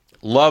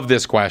 Love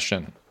this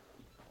question.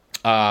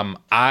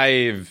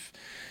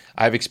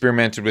 I've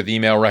experimented with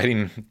email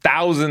writing,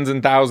 thousands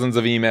and thousands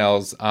of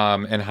emails,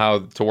 and how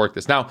to work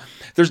this. Now,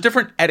 there's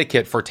different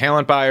etiquette for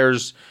talent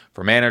buyers,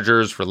 for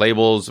managers, for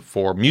labels,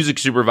 for music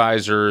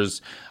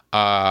supervisors,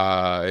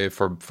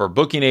 for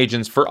booking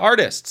agents, for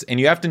artists, and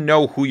you have to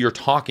know who you're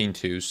talking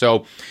to.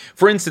 So,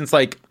 for instance,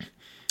 like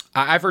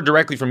I've heard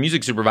directly from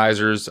music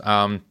supervisors.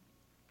 Okay,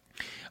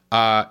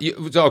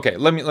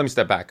 let me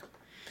step back.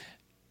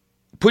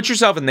 Put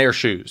yourself in their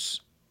shoes.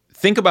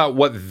 Think about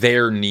what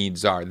their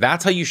needs are.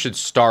 That's how you should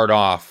start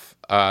off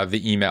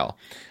the email.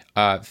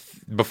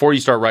 before you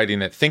start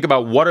writing it, think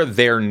about what are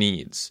their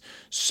needs.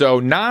 So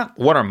not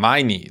what are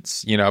my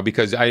needs,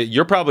 because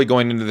you're probably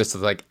going into this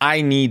as like,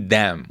 I need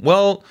them.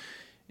 Well,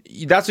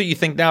 that's what you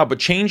think now, but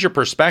change your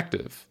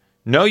perspective.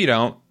 No, you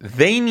don't.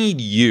 They need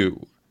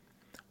you.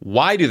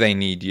 Why do they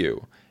need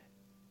you?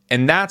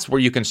 And that's where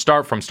you can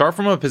start from. Start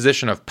from a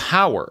position of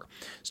power.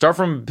 Start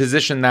from a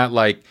position that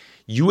like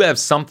you have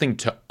something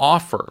to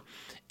offer.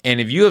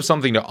 And if you have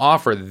something to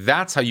offer,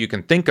 that's how you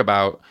can think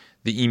about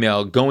the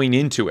email going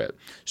into it.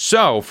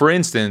 So, for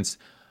instance,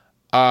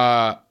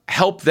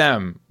 help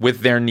them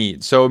with their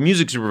needs. So a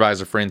music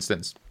supervisor, for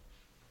instance,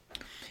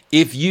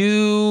 if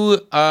you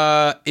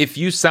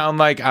sound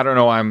like, I don't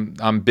know,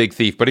 I'm Big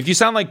Thief, but if you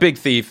sound like Big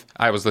Thief,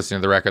 I was listening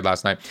to the record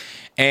last night,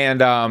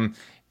 and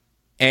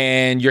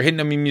you're hitting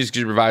a music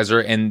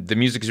supervisor, and the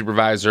music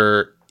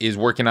supervisor is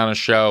working on a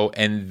show,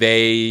 and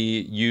they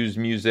use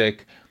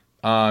music,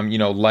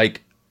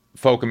 like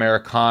folk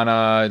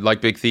Americana,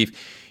 like Big Thief,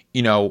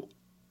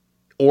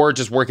 or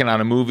just working on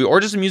a movie, or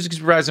just a music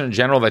supervisor in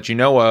general that you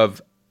know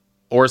of,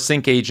 or a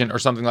sync agent or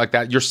something like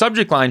that, your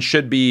subject line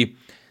should be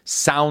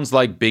sounds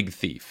like Big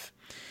Thief.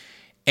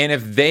 And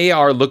if they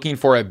are looking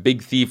for a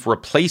Big Thief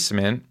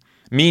replacement,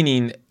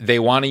 meaning they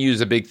want to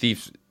use a Big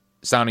Thief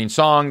sounding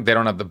song, they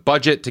don't have the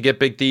budget to get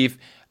Big Thief,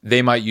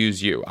 they might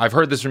use you. I've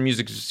heard this from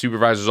music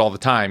supervisors all the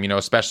time,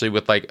 especially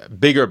with like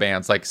bigger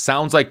bands, like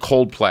sounds like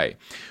Coldplay.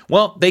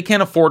 Well, they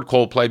can't afford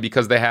Coldplay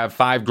because they have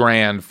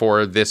 $5,000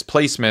 for this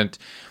placement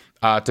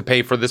to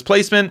pay for this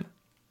placement,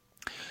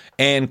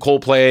 and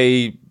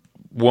Coldplay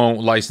won't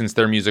license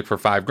their music for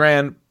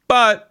 $5,000,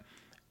 but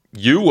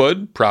you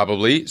would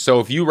probably. So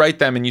if you write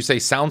them and you say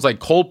sounds like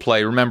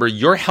Coldplay, remember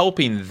you're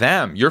helping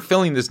them. You're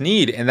filling this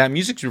need, and that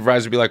music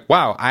supervisor will be like,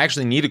 wow, I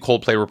actually need a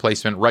Coldplay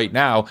replacement right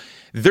now.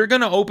 They're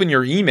going to open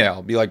your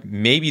email, be like,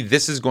 maybe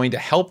this is going to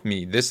help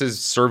me. This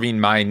is serving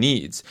my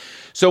needs.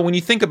 So when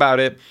you think about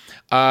it,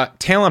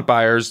 talent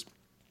buyers,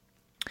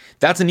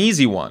 that's an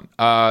easy one.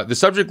 The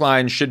subject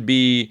line should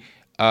be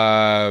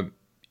the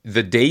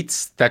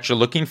dates that you're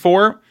looking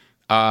for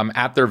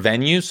at their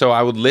venue. So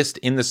I would list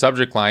in the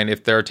subject line,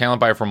 if they're a talent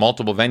buyer for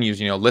multiple venues,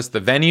 list the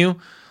venue,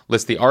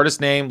 list the artist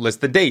name,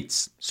 list the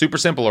dates. Super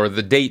simple. Or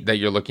the date that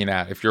you're looking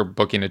at if you're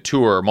booking a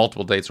tour or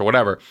multiple dates or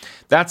whatever.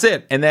 That's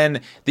it. And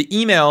then the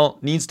email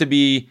needs to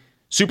be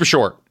super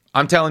short.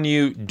 I'm telling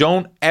you,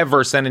 don't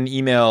ever send an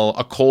email,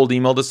 a cold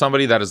email to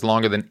somebody that is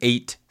longer than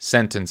 8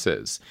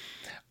 sentences.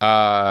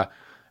 I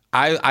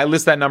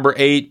list that number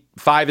 8.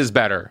 5 is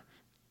better.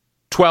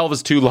 12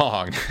 is too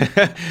long.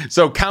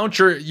 So count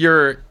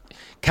your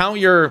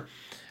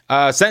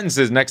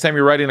sentences next time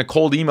you're writing a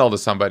cold email to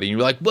somebody. And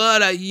you're like,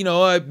 what?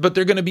 But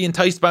they're going to be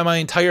enticed by my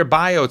entire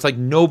bio. It's like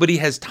nobody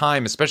has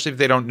time, especially if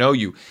they don't know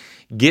you.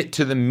 Get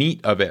to the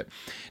meat of it.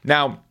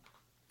 Now,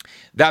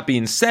 that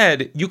being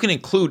said, you can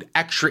include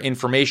extra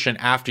information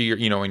after your,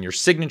 in your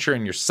signature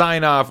and your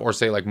sign off, or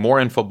say like more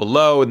info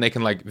below, and they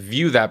can like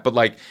view that. But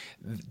like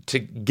to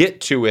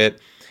get to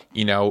it,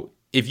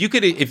 if you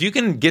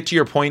can get to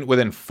your point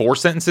within 4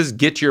 sentences,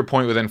 get to your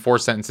point within 4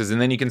 sentences.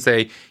 And then you can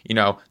say,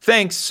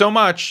 thanks so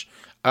much,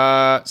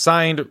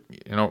 signed,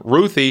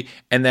 Ruthie,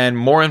 and then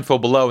more info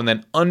below. And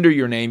then under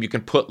your name, you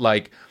can put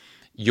like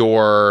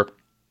your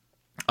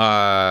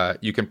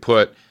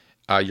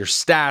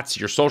stats,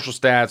 your social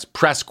stats,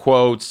 press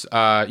quotes,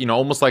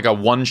 almost like a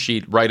one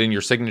sheet right in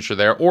your signature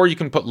there. Or you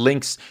can put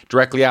links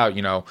directly out,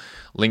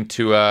 link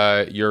to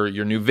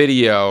your new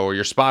video, or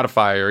your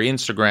Spotify or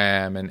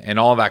Instagram, and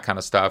all that kind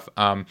of stuff.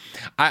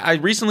 I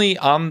recently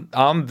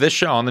on this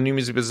show, on the New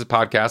Music Business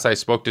Podcast, I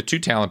spoke to 2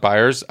 talent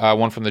buyers,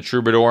 one from the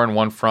Troubadour and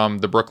one from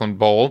the Brooklyn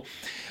Bowl.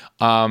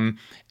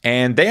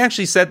 And they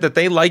actually said that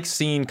they like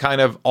seeing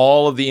kind of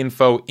all of the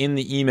info in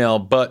the email,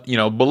 but,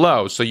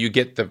 below. So you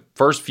get the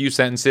first few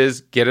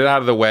sentences, get it out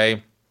of the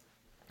way.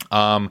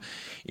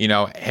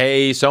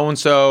 Hey,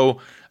 so-and-so,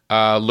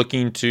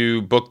 looking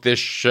to book this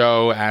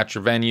show at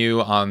your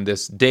venue on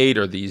this date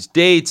or these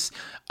dates.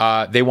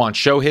 They want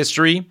show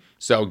history.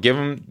 So give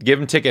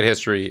them ticket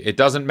history. It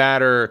doesn't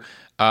matter.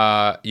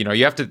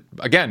 You have to,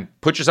 again,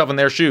 put yourself in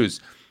their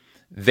shoes.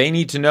 They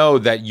need to know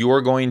that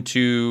you're going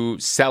to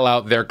sell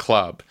out their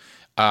club.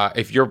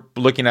 If you're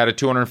looking at a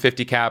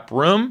 250 cap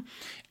room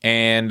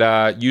and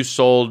you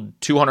sold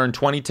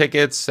 220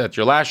 tickets at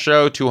your last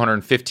show,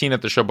 215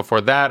 at the show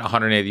before that,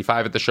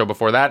 185 at the show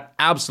before that,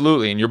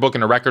 absolutely. And you're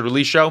booking a record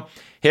release show,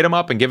 hit them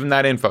up and give them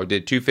that info.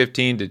 Did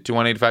 215, did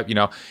 285,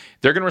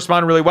 they're going to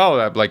respond really well to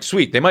that. Like,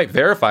 sweet. They might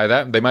verify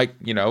that. They might,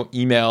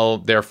 email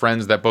their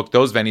friends that booked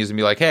those venues and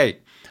be like, hey,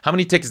 how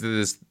many tickets did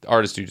this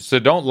artist do? So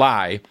don't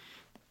lie.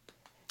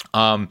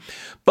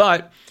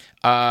 But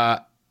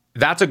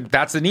that's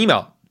an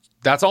email.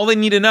 That's all they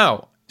need to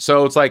know.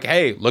 So it's like,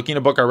 hey, looking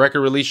to book our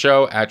record release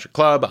show at your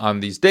club on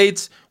these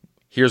dates.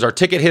 Here's our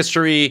ticket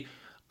history.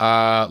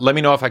 Let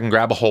me know if I can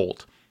grab a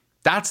hold.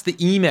 That's the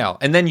email.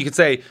 And then you could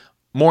say,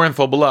 more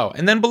info below.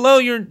 And then below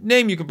your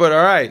name, you can put,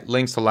 all right,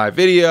 links to live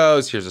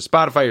videos. Here's a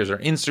Spotify. Here's our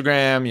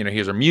Instagram.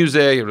 Here's our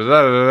music. You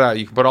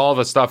can put all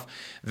the stuff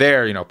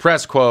there,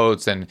 press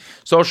quotes and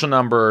social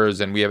numbers.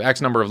 And we have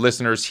X number of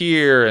listeners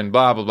here and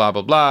blah, blah, blah,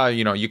 blah, blah.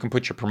 You can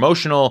put your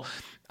promotional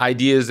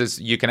ideas.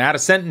 You can add a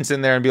sentence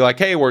in there and be like,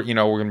 hey, we're going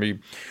to be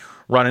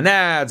running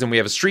ads and we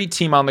have a street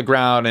team on the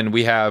ground and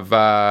we have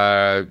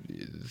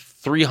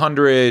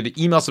 300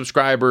 email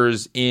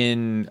subscribers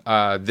in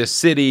this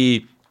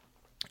city.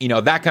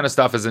 That kind of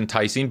stuff is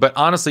enticing, but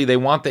honestly, they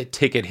want the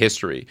ticket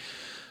history.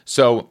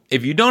 So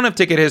if you don't have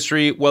ticket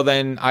history, well,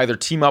 then either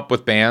team up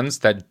with bands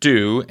that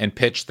do and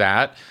pitch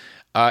that.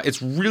 It's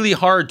really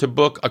hard to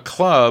book a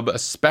club,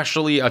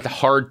 especially a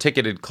hard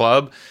ticketed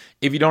club,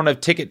 if you don't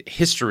have ticket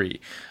history.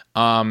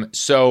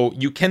 So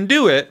you can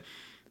do it,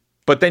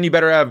 but then you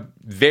better have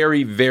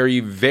very, very,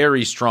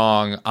 very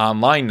strong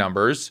online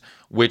numbers,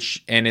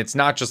 and it's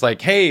not just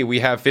like, hey, we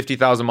have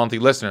 50,000 monthly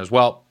listeners.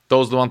 Well,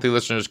 those monthly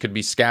listeners could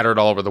be scattered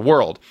all over the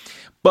world.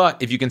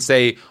 But if you can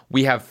say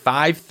we have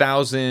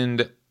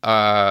 5,000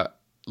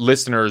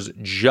 listeners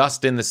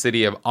just in the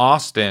city of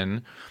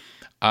Austin,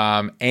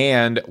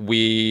 and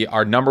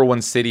our number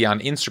one city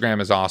on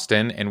Instagram is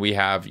Austin, and we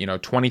have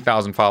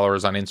 20,000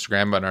 followers on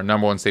Instagram, but our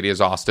number one city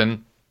is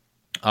Austin,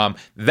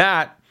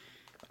 that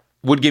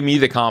would give me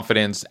the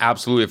confidence,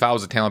 absolutely, if I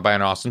was a talent buyer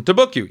in Austin, to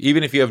book you,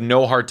 even if you have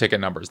no hard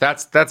ticket numbers.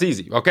 That's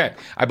easy. Okay,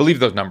 I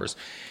believe those numbers.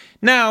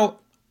 Now,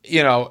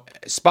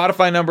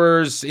 Spotify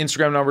numbers,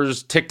 Instagram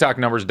numbers, TikTok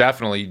numbers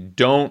definitely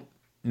don't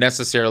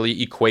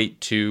necessarily equate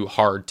to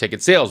hard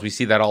ticket sales. We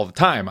see that all the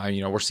time.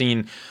 We're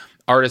seeing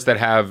artists that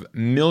have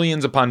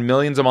millions upon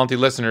millions of monthly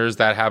listeners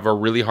that have a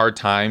really hard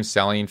time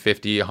selling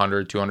 50,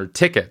 100, 200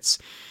 tickets.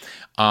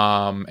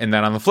 And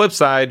then on the flip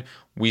side,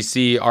 we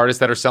see artists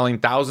that are selling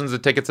thousands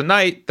of tickets a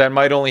night that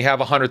might only have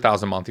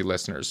 100,000 monthly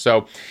listeners.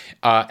 So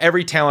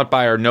every talent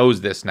buyer knows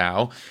this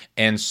now.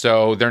 And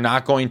so they're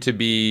not going to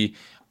be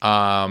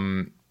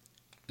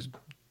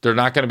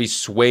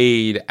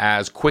swayed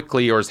as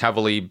quickly or as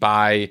heavily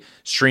by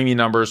streaming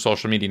numbers,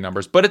 social media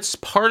numbers, but it's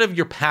part of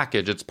your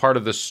package. It's part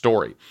of the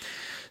story.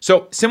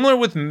 So similar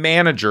with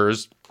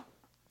managers,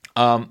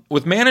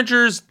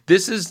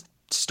 this is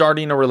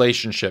starting a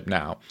relationship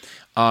now.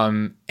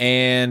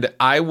 And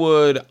I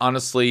would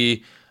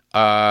honestly,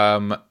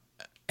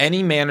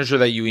 any manager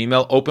that you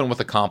email, open with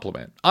a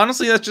compliment.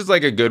 Honestly, that's just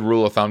like a good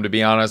rule of thumb, to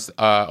be honest.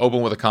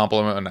 Open with a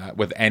compliment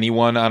with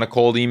anyone on a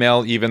cold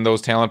email, even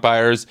those talent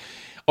buyers.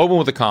 Open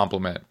with a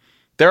compliment.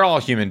 They're all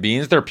human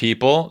beings. They're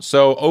people.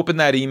 So open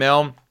that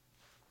email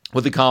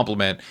with a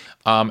compliment.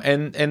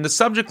 And the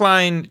subject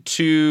line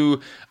to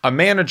a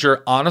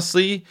manager,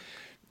 honestly,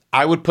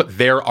 I would put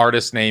their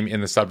artist name in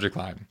the subject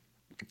line.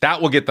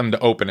 That will get them to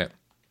open it.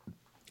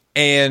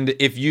 And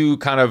if you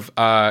kind of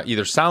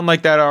either sound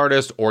like that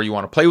artist or you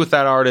want to play with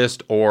that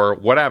artist or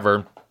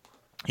whatever,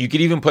 you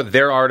could even put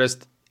their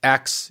artist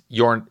X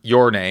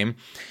your name,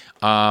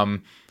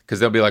 because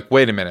they'll be like,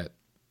 wait a minute,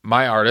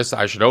 my artist,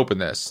 I should open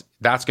this.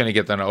 That's going to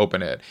get them to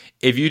open it.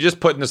 If you just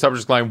put in the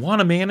subject line, want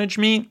to manage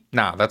me?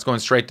 Nah, that's going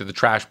straight to the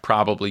trash,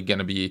 probably going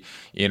to be,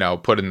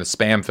 put in the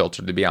spam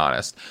filter, to be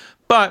honest.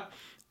 But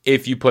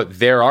if you put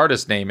their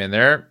artist name in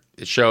there,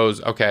 it shows,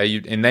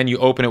 okay, and then you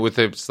open it with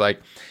it's like,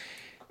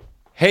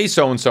 hey,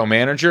 so-and-so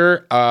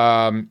manager,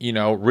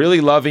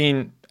 really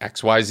loving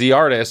XYZ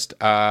artist,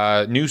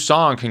 new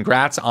song,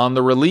 congrats on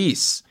the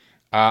release.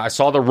 I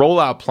saw the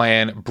rollout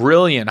plan,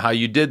 brilliant how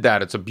you did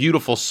that. It's a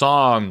beautiful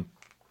song.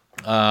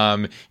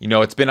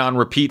 It's been on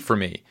repeat for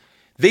me.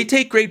 They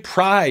take great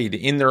pride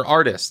in their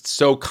artists,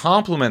 so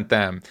compliment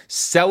them,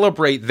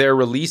 celebrate their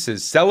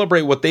releases,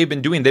 celebrate what they've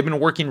been doing. They've been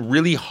working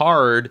really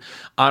hard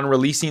on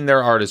releasing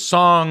their artist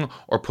song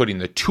or putting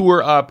the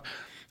tour up.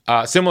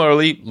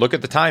 Similarly, look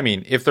at the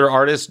timing. If their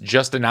artist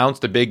just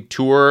announced a big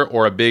tour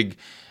or a big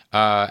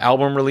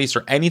album release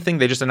or anything,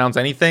 they just announced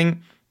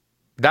anything,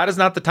 that is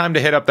not the time to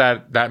hit up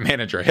that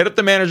manager. Hit up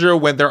the manager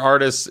when their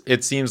artists,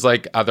 it seems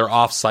like they're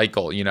off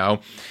cycle,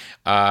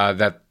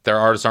 that their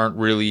artists aren't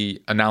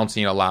really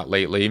announcing a lot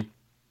lately.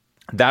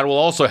 That will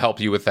also help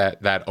you with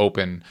that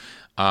open.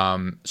 Yeah.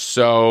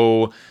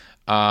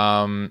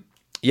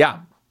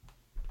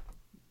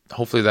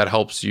 Hopefully that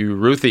helps you,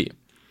 Ruthie.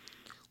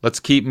 Let's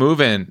keep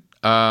moving.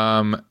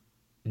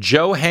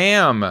 Joe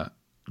Ham,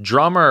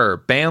 drummer,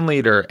 band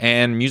leader,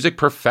 and music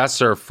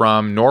professor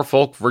from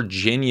Norfolk,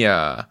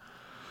 Virginia.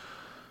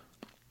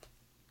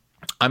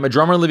 I'm a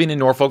drummer living in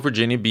Norfolk,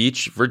 Virginia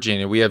Beach,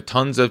 Virginia. We have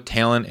tons of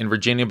talent in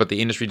Virginia, but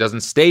the industry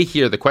doesn't stay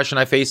here. The question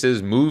I face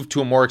is move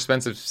to a more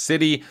expensive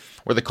city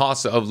where the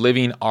costs of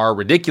living are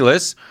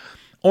ridiculous,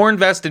 or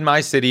invest in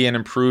my city and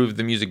improve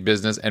the music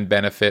business and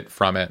benefit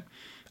from it.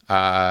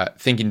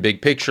 Thinking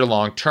big picture,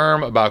 long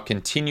term, about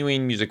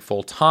continuing music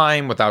full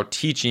time without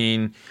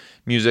teaching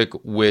music,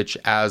 which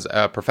as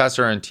a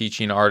professor and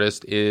teaching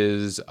artist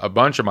is a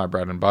bunch of my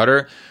bread and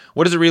butter.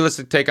 What is a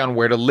realistic take on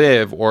where to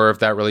live, or if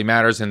that really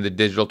matters in the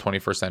digital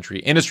 21st century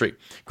industry?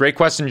 Great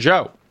question,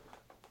 Joe.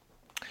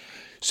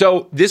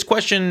 So this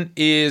question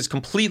is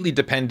completely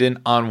dependent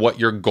on what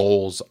your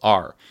goals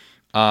are.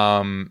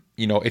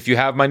 If you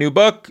have my new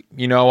book,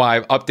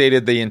 I've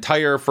updated the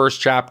entire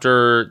first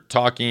chapter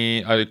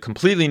talking a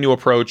completely new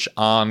approach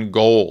on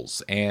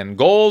goals. And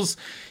goals,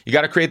 you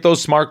got to create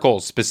those SMART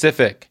goals: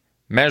 specific,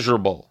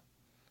 measurable,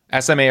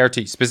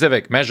 SMART,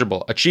 specific,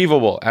 measurable,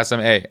 achievable,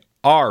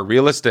 SMAR,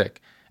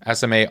 realistic,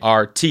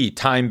 SMART,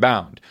 time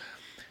bound,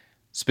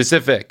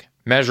 specific,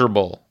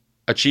 measurable,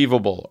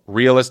 achievable,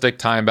 realistic,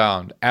 time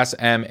bound,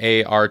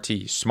 SMART,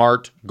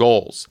 SMART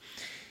goals.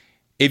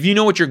 If you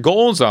know what your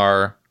goals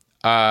are,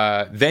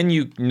 then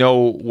you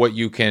know what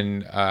you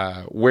can,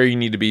 where you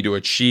need to be to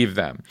achieve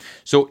them.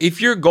 So if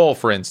your goal,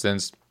 for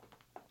instance,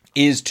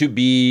 is to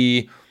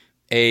be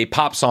a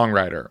pop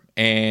songwriter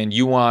and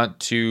you want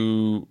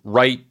to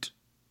write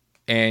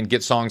and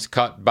get songs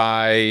cut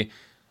by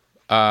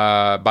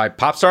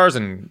pop stars,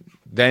 and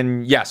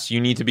then yes,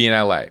 you need to be in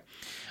LA,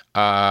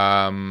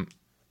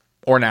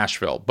 or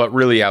Nashville, but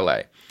really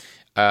LA.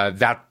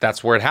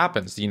 That's where it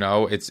happens.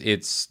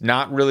 It's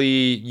not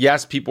really,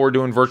 yes, people are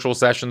doing virtual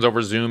sessions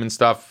over Zoom and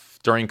stuff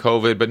during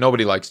COVID, but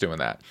nobody likes doing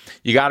that.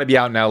 You got to be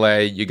out in LA.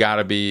 You got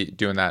to be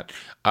doing that.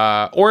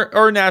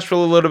 Or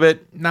Nashville a little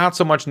bit, not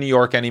so much New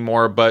York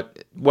anymore,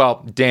 but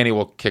well, Danny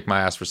will kick my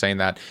ass for saying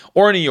that.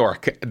 Or New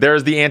York.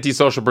 There's the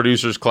Antisocial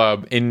Producers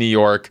Club in New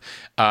York.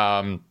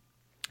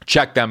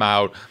 Check them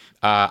out.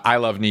 I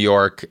love New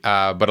York,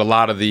 but a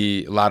lot of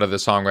the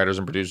songwriters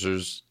and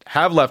producers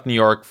have left New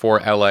York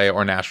for LA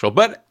or Nashville.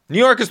 But New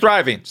York is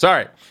thriving.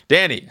 Sorry,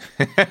 Danny.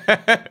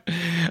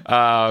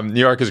 New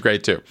York is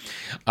great too.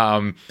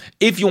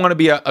 If you want to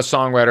be a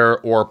songwriter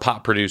or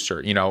pop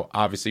producer,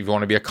 obviously if you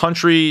want to be a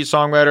country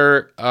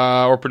songwriter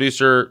or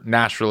producer,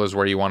 Nashville is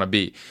where you want to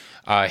be.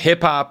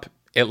 Hip hop,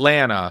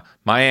 Atlanta,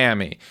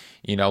 Miami,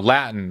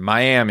 Latin,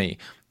 Miami.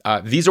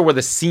 These are where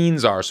the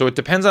scenes are. So it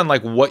depends on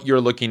what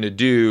you're looking to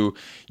do.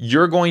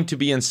 You're going to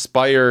be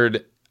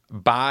inspired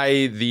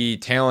by the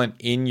talent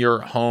in your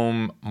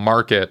home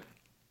market.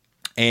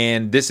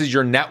 And this is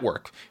your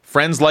network.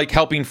 Friends like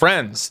helping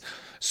friends.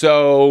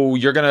 So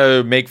you're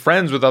going to make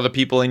friends with other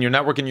people in your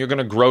network and you're going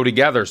to grow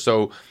together.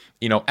 So,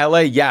 LA,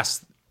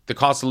 yes, the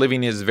cost of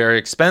living is very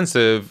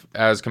expensive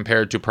as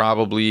compared to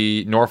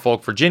probably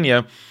Norfolk,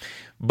 Virginia.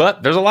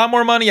 But there's a lot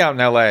more money out in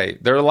LA.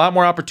 There are a lot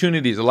more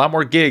opportunities, a lot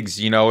more gigs.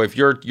 If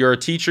you're a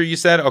teacher, you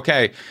said,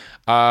 okay,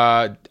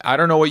 I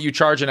don't know what you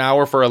charge an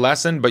hour for a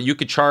lesson, but you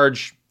could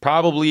charge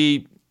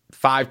probably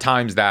 5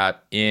 times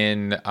that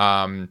in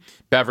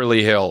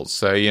Beverly Hills.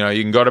 So,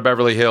 you can go to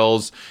Beverly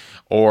Hills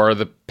or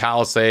the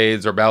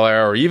Palisades or Bel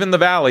Air or even the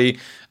Valley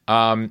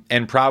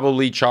and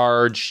probably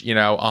charge,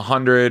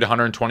 100,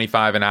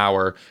 125 an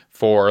hour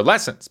for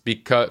lessons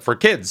for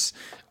kids.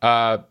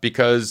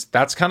 Because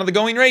that's kind of the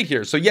going rate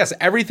here. So yes,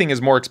 everything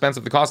is more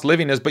expensive. The cost of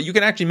living is, but you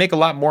can actually make a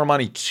lot more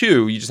money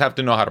too. You just have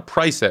to know how to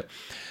price it.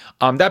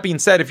 That being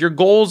said, if your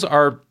goals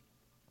are,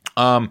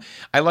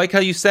 I like how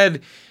you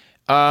said,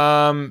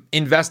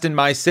 invest in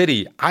my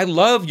city. I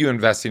love you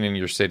investing in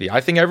your city.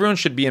 I think everyone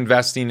should be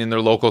investing in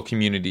their local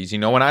communities.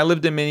 When I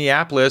lived in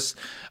Minneapolis,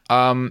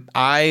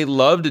 I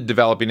loved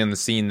developing in the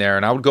scene there,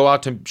 and I would go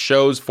out to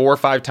shows 4 or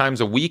 5 times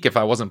a week if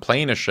I wasn't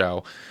playing a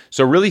show.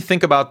 So really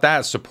think about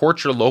that.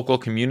 Support your local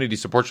community,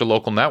 support your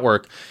local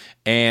network,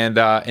 and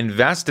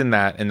invest in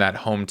that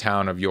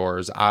hometown of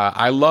yours.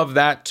 I love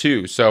that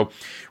too. So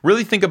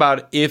really think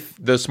about if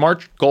the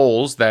SMART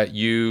goals that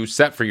you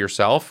set for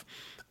yourself,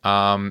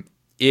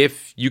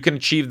 if you can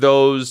achieve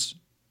those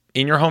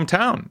in your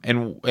hometown,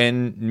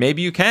 and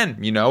maybe you can.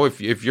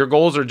 If your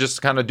goals are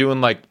just kind of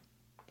doing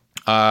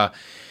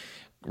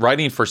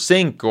writing for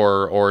sync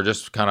or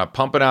just kind of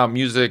pumping out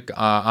music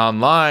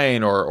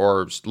online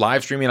or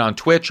live streaming on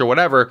Twitch or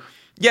whatever,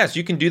 yes,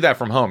 you can do that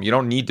from home. You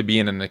don't need to be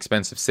in an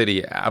expensive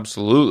city.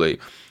 Absolutely.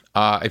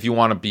 If you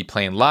want to be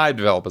playing live,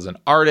 develop as an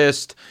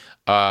artist,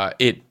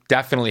 it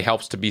definitely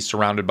helps to be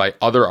surrounded by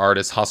other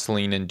artists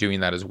hustling and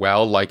doing that as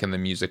well, like in the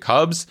music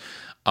hubs.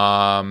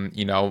 And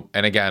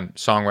again,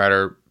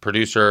 songwriter,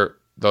 producer,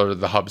 those are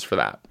the hubs for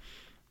that.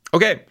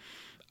 Okay.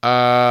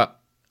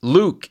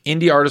 Luke,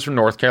 indie artist from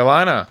North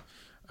Carolina.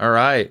 All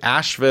right.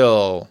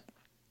 Asheville.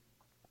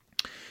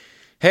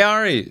 Hey,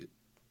 Ari.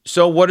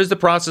 So what is the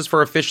process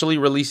for officially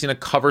releasing a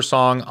cover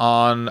song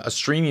on a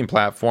streaming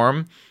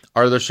platform?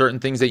 Are there certain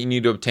things that you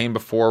need to obtain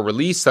before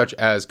release, such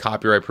as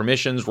copyright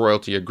permissions,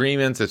 royalty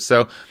agreements? If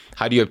so,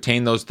 how do you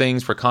obtain those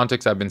things? For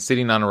context, I've been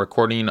sitting on a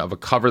recording of a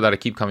cover that I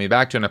keep coming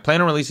back to, and I plan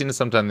on releasing it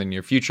sometime in the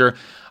near future.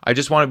 I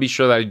just want to be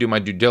sure that I do my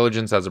due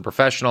diligence as a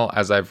professional,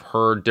 as I've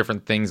heard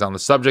different things on the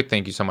subject.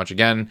 Thank you so much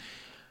again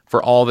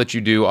for all that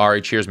you do,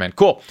 Ari. Cheers, man.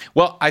 Cool.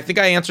 Well, I think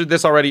I answered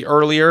this already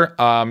earlier.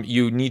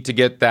 You need to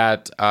get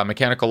that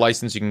mechanical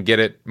license. You can get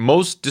it.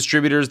 Most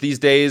distributors these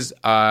days,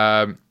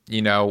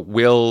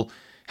 will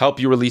help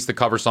you release the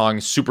cover song.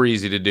 Super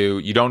easy to do.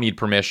 You don't need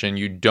permission.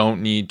 You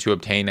don't need to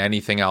obtain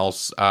anything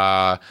else,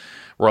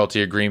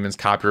 royalty agreements,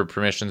 copyright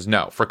permissions.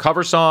 No. For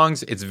cover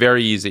songs, it's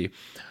very easy.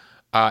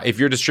 If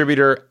your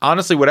distributor,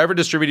 honestly, whatever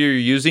distributor you're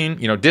using,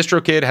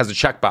 DistroKid has a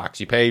checkbox.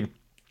 You pay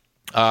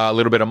a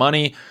little bit of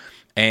money,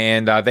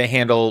 and they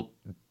handle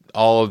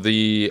all of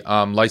the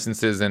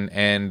licenses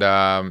and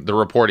the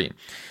reporting.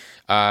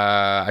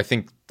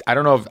 I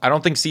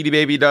don't think CD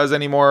Baby does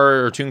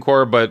anymore, or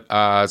TuneCore, but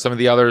some of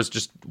the others,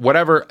 just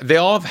whatever, they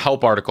all have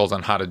help articles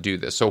on how to do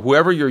this. So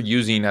whoever you're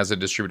using as a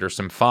distributor,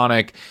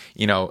 Symphonic,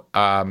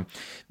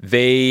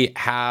 they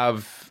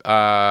have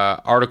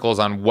articles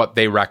on what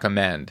they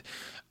recommend.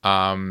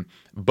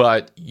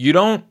 But you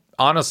don't,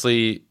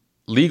 honestly,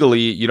 legally,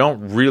 you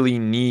don't really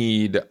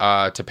need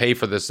to pay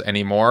for this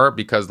anymore,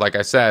 because like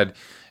I said,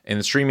 in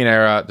the streaming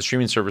era, the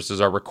streaming services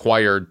are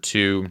required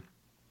to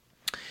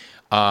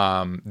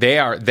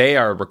they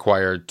are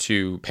required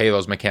to pay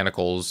those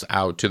mechanicals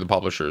out to the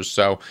publishers.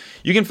 So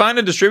you can find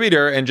a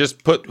distributor and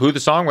just put who the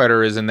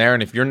songwriter is in there.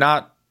 And if you're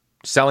not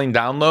selling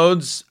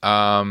downloads,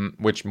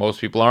 which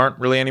most people aren't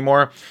really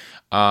anymore,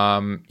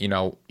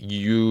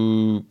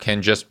 you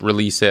can just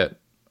release it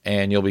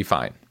and you'll be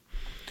fine.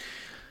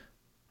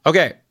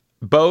 Okay.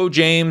 Bo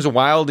James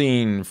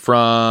Wilding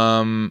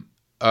from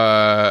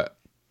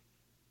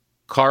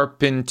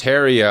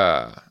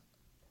Carpinteria.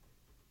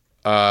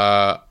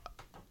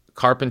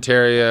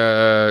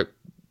 Carpinteria,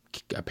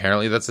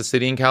 apparently that's a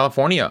city in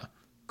California.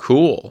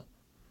 Cool.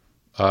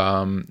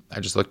 I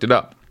just looked it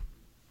up.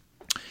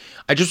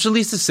 I just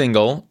released a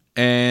single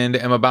and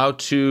am about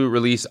to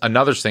release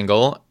another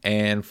single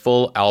and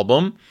full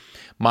album.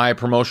 My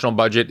promotional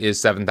budget is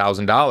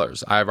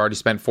 $7,000. I've already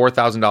spent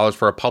 $4,000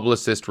 for a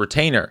publicist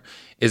retainer.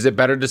 Is it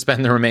better to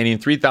spend the remaining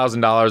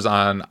 $3,000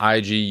 on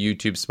IG,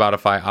 YouTube,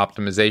 Spotify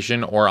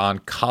optimization, or on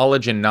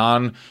college and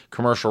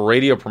non-commercial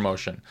radio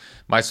promotion?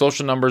 My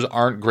social numbers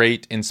aren't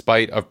great in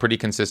spite of pretty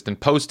consistent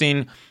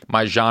posting.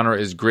 My genre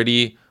is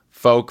gritty,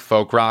 folk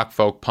rock,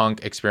 folk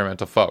punk,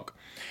 experimental folk.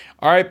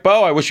 All right,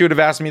 Bo, I wish you would have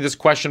asked me this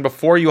question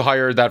before you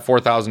hired that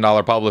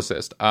 $4,000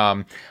 publicist.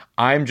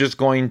 I'm just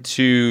going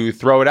to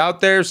throw it out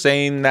there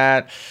saying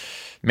that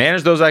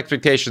manage those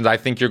expectations. I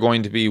think you're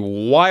going to be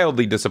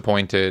wildly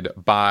disappointed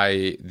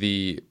by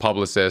the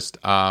publicist.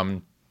 I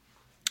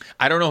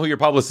don't know who your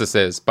publicist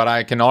is, but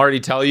I can already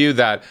tell you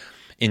that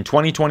in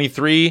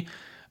 2023,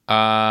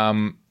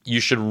 you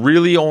should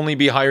really only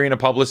be hiring a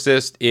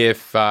publicist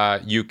if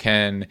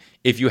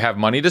you have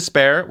money to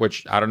spare,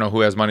 which I don't know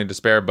who has money to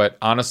spare, but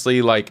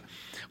honestly,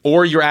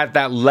 or you're at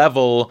that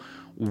level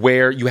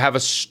where you have a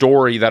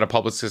story that a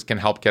publicist can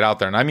help get out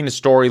there. And I mean a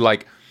story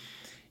like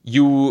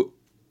you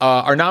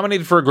are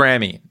nominated for a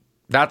Grammy.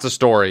 That's a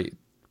story.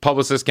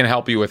 Publicists can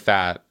help you with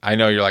that. I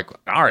know you're like,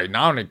 all right,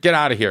 now I'm going to get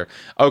out of here.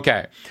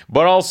 Okay.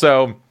 But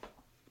also,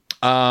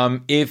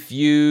 if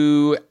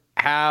you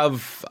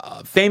have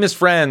famous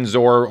friends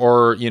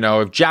or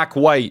if Jack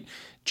White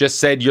just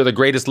said you're the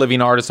greatest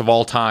living artist of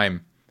all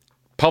time,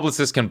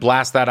 publicists can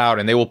blast that out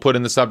and they will put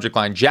in the subject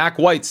line, Jack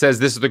White says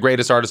this is the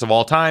greatest artist of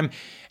all time.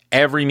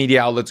 Every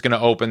media outlet's going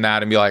to open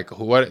that and be like,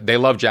 what? They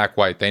love Jack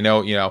White. They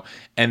know,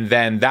 and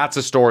then that's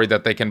a story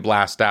that they can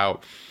blast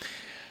out.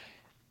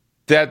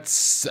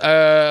 That's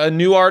a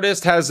new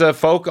artist has a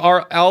folk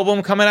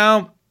album coming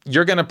out.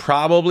 You're going to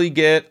probably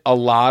get a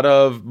lot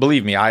of,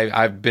 believe me,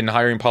 I've been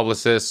hiring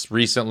publicists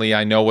recently.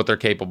 I know what they're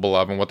capable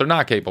of and what they're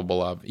not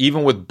capable of,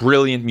 even with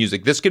brilliant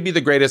music. This could be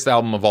the greatest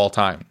album of all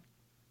time.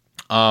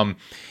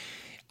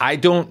 I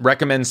don't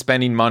recommend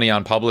spending money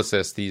on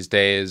publicists these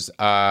days.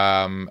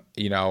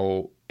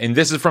 And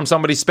this is from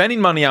somebody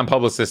spending money on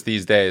publicists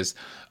these days.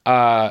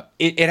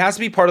 It has to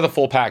be part of the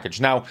full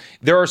package. Now,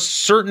 there are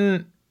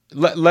certain.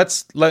 Let me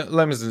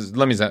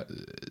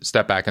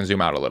step back and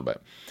zoom out a little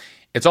bit.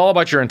 It's all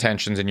about your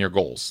intentions and your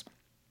goals.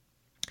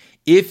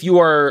 If you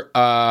are,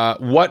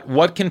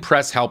 what can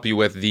press help you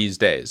with these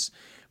days?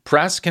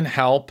 Press can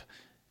help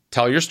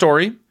tell your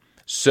story.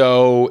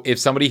 So if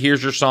somebody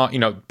hears your song,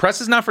 press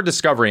is not for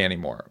discovery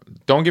anymore.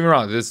 Don't get me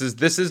wrong. This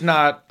is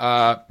not.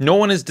 No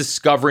one is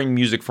discovering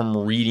music from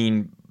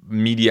reading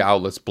media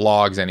outlets,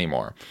 blogs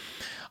anymore.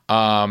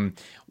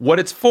 What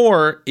it's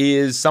for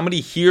is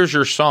somebody hears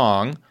your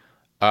song,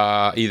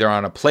 either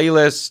on a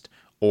playlist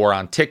or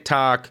on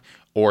TikTok,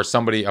 or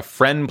a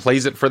friend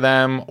plays it for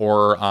them,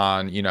 or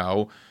on,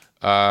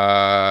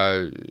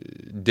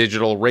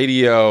 digital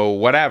radio,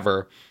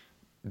 whatever.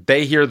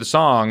 They hear the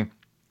song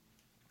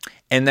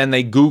and then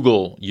they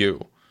Google you,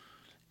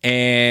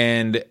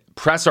 and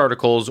press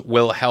articles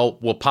will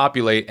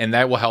populate, and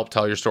that will help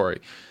tell your story.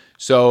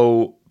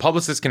 So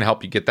publicists can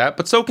help you get that,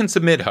 but so can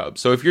SubmitHub.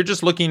 So if you're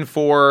just looking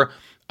for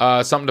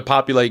something to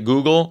populate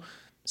Google,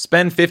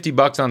 spend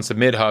 $50 on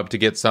SubmitHub to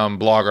get some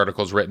blog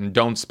articles written.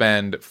 Don't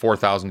spend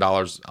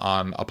 $4,000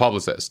 on a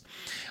publicist.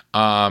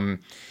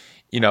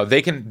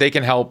 They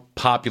can help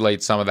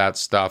populate some of that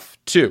stuff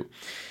too.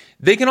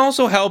 They can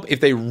also help if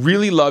they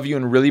really love you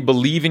and really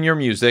believe in your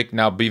music.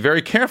 Now, be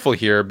very careful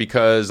here,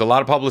 because a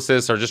lot of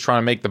publicists are just trying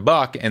to make the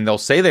buck, and they'll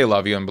say they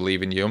love you and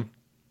believe in you,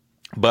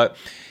 but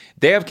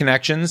they have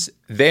connections.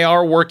 They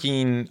are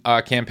working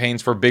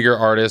campaigns for bigger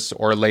artists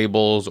or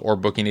labels or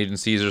booking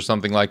agencies or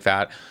something like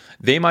that.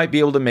 They might be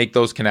able to make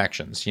those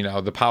connections,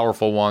 the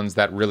powerful ones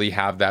that really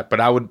have that.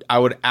 But I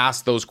would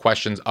ask those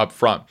questions up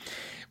front.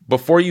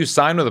 Before you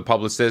sign with a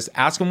publicist,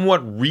 ask them what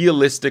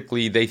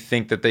realistically they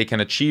think that they can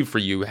achieve for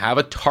you. Have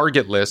a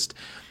target list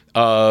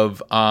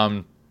of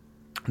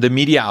the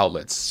media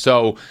outlets.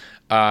 So,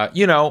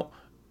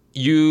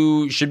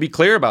 you should be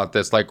clear about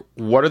this. Like,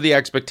 what are the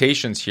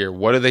expectations here?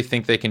 What do they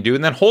think they can do?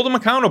 And then hold them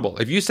accountable.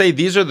 If you say,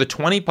 these are the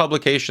 20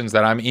 publications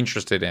that I'm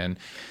interested in,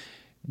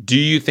 do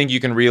you think you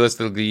can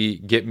realistically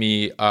get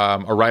me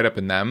a write-up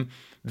in them?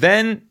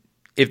 Then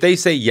if they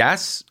say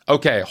yes,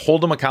 okay,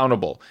 hold them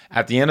accountable.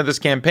 At the end of this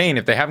campaign,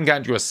 if they haven't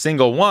gotten you a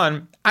single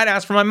one, I'd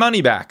ask for my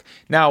money back.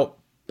 Now,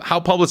 how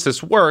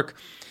publicists work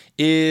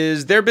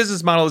is their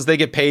business model is they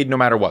get paid no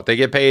matter what. They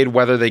get paid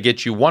whether they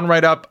get you one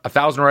write-up,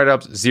 1,000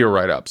 write-ups, 0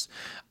 write-ups.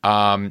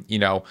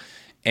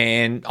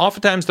 And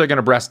oftentimes they're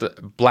going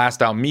to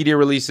blast out media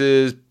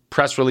releases,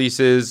 press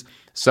releases.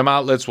 Some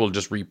outlets will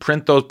just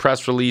reprint those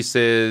press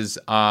releases,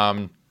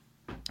 and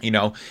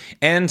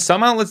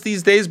some outlets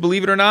these days,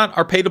 believe it or not,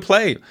 are pay to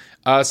play.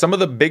 Some of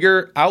the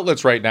bigger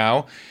outlets right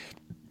now,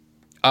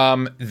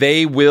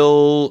 they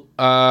will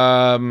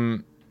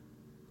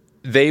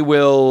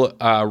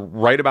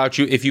write about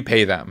you if you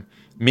pay them.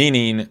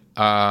 Meaning,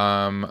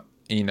 an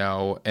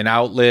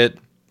outlet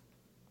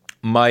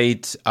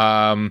might,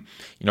 I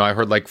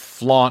heard like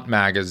Flaunt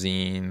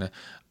magazine,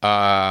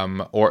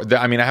 I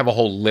have a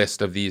whole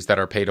list of these that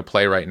are pay to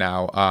play right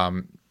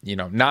now.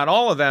 Not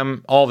all of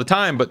them all the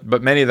time,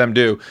 but many of them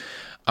do.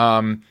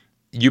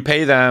 You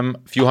pay them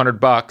a few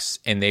 $100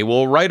 and they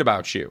will write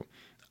about you.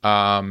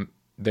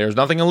 There's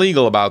nothing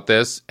illegal about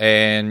this.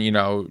 And,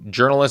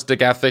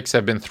 journalistic ethics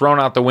have been thrown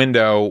out the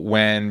window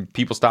when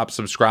people stop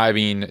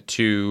subscribing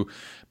to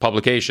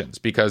publications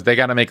because they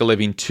got to make a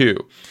living too.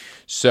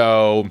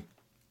 So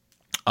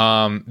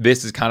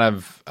this is kind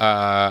of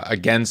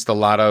against a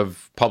lot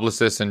of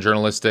publicists and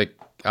journalistic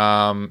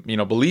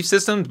belief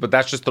systems, but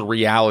that's just the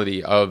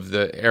reality of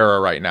the era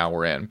right now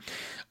we're in.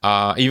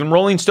 Even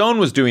Rolling Stone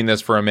was doing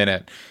this for a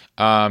minute.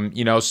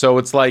 So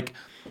it's like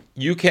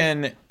you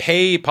can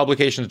pay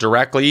publications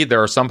directly.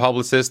 There are some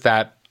publicists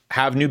that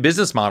have new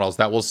business models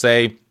that will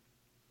say,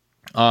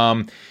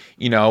 pay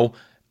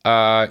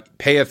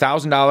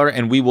 $1,000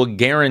 and we will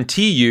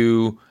guarantee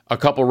you a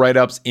couple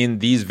write-ups in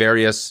these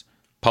various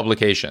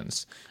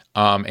publications.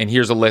 And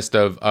here's a list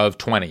of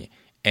 20.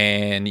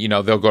 And,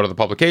 they'll go to the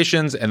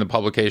publications and the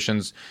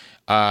publications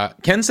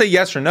can say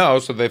yes or no.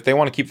 So that if they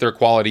want to keep their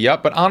quality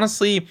up, but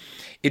honestly,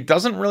 it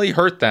doesn't really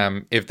hurt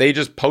them if they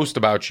just post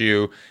about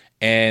you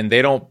and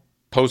they don't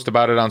post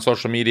about it on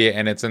social media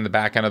and it's in the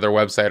back end of their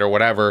website or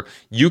whatever.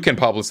 You can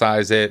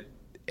publicize it.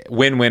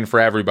 Win-win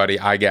for everybody,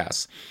 I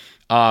guess.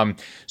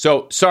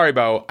 So sorry,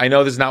 Bo. I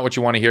know this is not what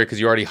you want to hear because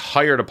you already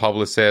hired a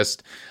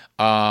publicist.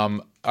 All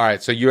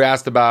right. So you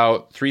asked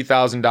about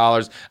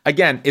 $3,000.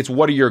 Again, it's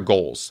what are your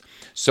goals?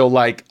 So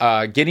like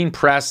getting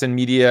press and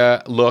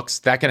media looks,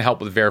 that can help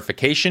with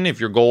verification.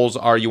 If your goals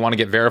are you want to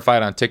get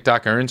verified on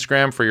TikTok or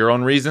Instagram for your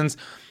own reasons,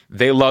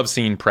 they love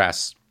seeing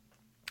press.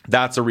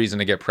 That's a reason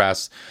to get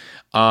press.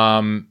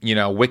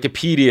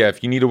 Wikipedia,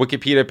 if you need a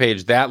Wikipedia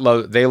page,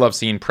 they love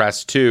seeing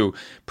press too.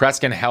 Press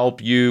can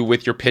help you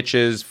with your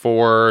pitches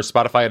for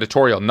Spotify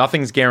editorial.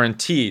 Nothing's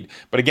guaranteed,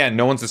 but again,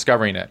 no one's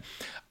discovering it.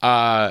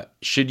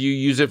 Should you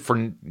use it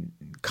for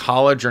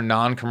college or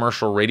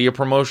non-commercial radio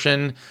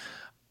promotion?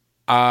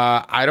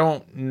 I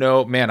don't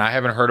know, man. I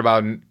haven't heard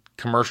about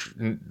commercial,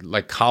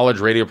 like college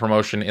radio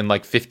promotion in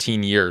like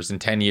 15 years, in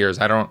 10 years.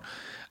 I don't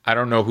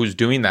know who's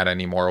doing that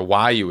anymore or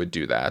why you would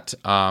do that.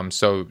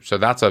 So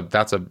that's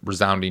a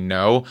resounding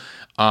no.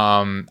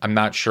 I'm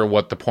not sure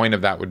what the point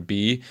of that would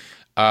be.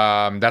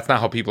 That's not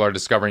how people are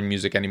discovering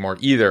music anymore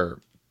either.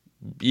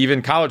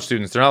 Even college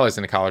students, they're not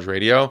listening to college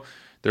radio.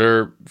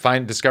 They're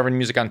discovering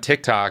music on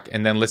TikTok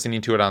and then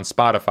listening to it on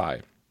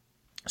Spotify.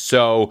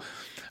 So,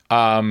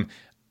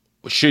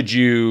 should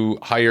you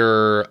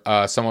hire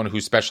someone who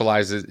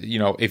specializes,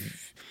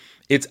 if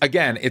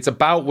it's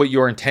about what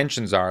your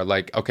intentions are.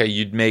 Like, okay,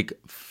 you'd make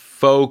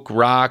folk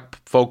rock,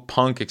 folk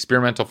punk,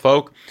 experimental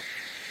folk.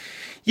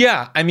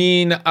 Yeah, I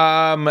mean,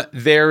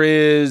 there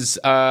is,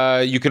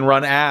 you can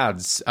run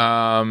ads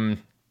on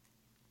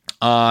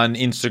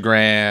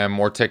Instagram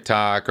or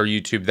TikTok or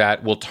YouTube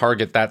that will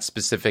target that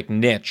specific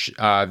niche.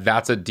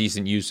 That's a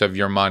decent use of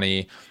your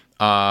money.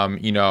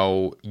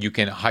 You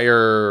can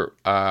hire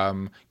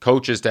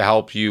coaches to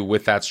help you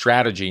with that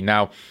strategy.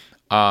 Now,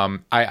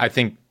 I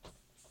think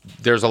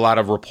there's a lot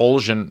of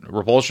repulsion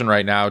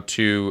right now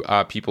to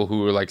people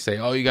who are like say,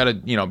 oh, you got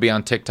to be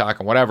on TikTok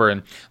and whatever,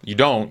 and you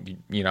don't.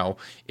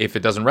 If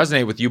it doesn't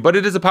resonate with you, but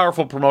it is a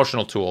powerful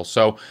promotional tool.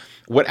 So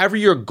whatever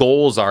your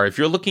goals are, if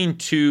you're looking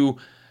to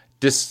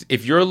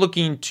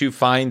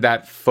find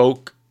that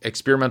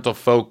experimental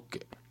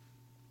folk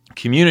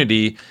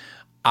community,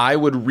 I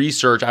would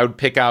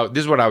pick out,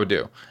 this is what I would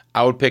do.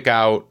 I would pick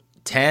out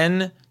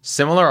 10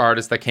 similar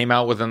artists that came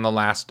out within the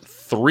last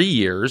 3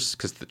 years,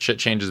 because the shit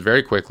changes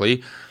very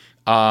quickly.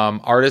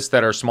 Artists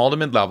that are small to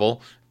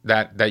mid-level,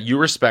 that you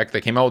respect,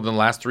 that came out within the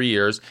last 3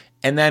 years,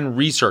 and then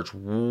research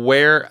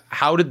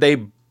how did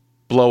they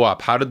blow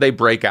up? How did they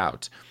break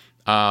out?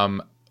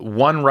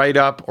 One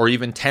write-up or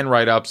even 10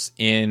 write-ups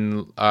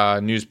in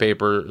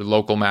newspaper,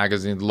 local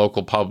magazines,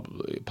 local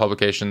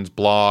publications,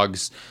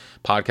 blogs,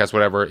 podcasts,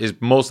 whatever, is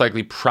most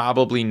likely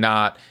probably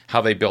not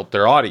how they built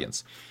their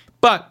audience.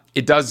 but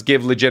it does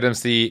give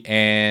legitimacy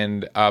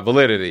and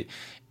validity.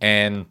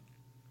 And,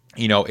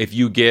 if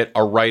you get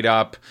a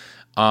write-up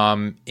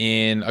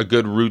in a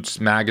good Roots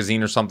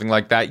magazine or something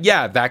like that,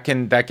 that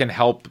can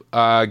help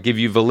give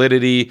you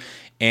validity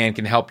and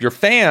can help your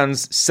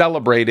fans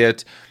celebrate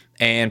it,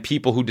 and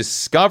people who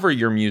discover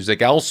your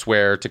music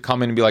elsewhere to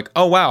come in and be like,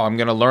 oh wow, I'm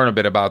going to learn a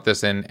bit about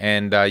this,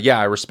 and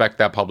I respect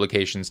that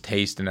publication's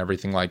taste and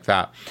everything like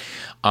that.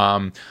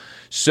 You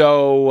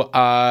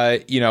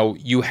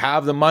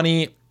have the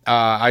money.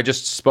 I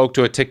just spoke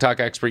to a TikTok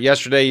expert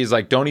yesterday. He's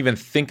like, don't even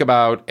think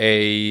about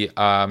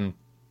an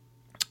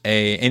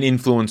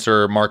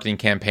influencer marketing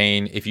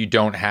campaign if you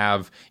don't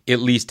have at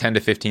least $10,000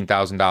 to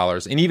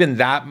 $15,000. And even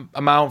that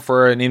amount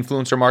for an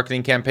influencer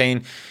marketing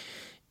campaign,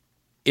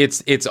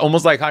 it's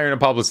almost like hiring a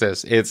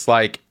publicist. It's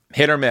like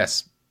hit or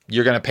miss.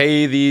 You're going to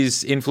pay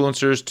these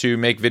influencers to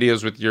make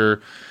videos with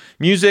your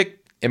music.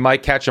 It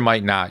might catch, it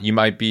might not. You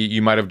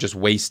might have just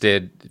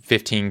wasted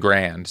 15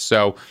 grand.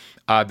 So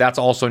that's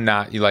also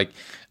not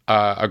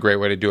a great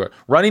way to do it.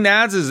 Running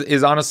ads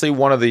is honestly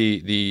one of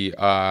the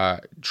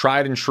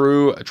tried and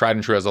true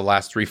as the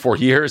last 3-4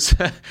 years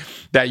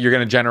that you're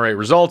going to generate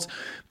results.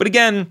 But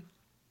again,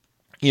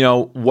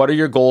 what are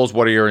your goals?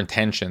 What are your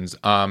intentions?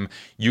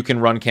 You can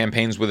run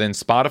campaigns within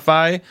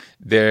Spotify.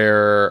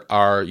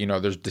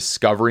 There's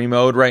discovery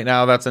mode right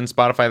now that's in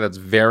Spotify. That's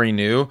very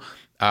new.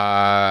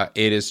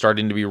 It is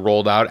starting to be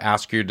rolled out.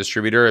 Ask your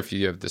distributor if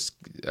you have this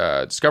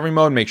discovery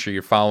mode. Make sure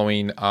you're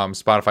following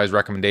Spotify's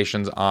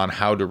recommendations on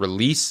how to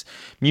release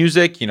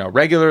music,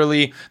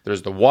 regularly.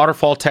 There's the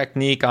waterfall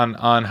technique on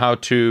how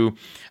to,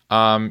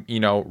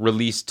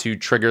 release to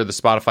trigger the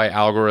Spotify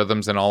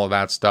algorithms and all of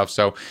that stuff.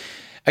 So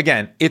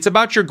again, it's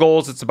about your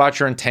goals. It's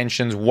about your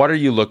intentions. What are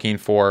you looking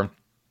for?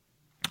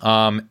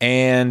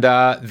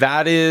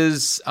 That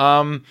is,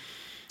 the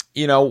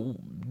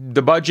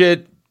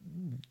budget.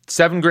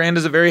 $7,000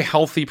 is a very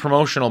healthy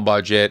promotional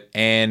budget,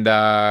 and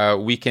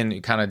we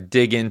can kind of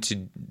dig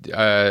into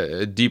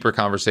a deeper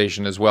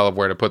conversation as well of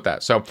where to put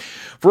that. So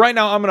for right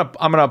now, I'm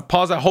gonna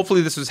pause that.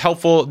 Hopefully this was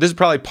helpful. This is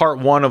probably part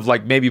 1 of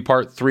maybe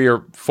part 3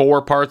 or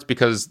 4 parts,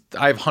 because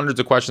I have hundreds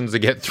of questions to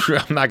get through.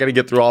 I'm not gonna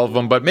get through all of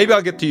them, but maybe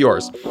I'll get to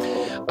yours.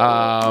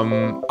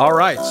 All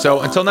right.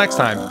 So until next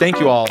time, thank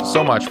you all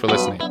so much for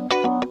listening.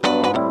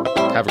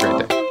 Have a great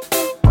day.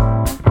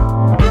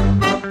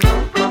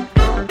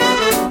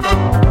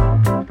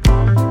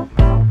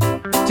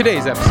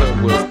 Today's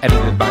episode was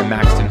edited by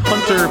Maxton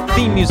Hunter,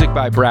 theme music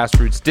by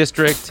Brassroots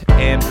District,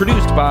 and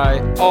produced by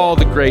all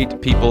the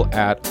great people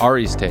at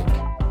Ari's Take.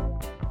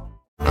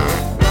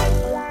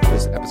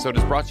 This episode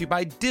is brought to you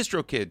by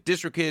DistroKid.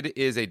 DistroKid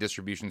is a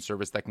distribution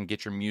service that can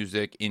get your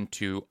music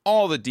into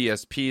all the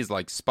DSPs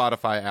like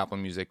Spotify, Apple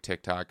Music,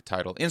 TikTok,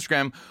 Tidal,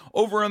 Instagram.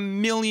 Over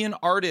 1 million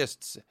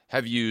artists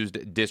have used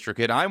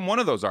DistroKid. I'm one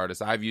of those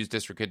artists. I've used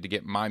DistroKid to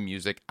get my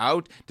music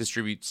out,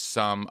 distribute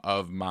some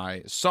of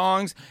my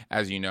songs.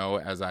 As you know,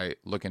 as I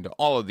look into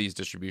all of these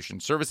distribution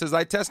services,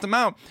 I test them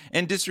out.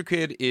 And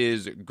DistroKid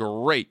is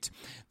great.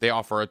 They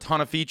offer a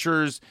ton of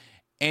features,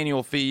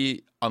 annual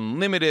fee,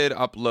 unlimited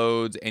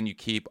uploads, and you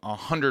keep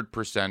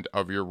 100%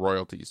 of your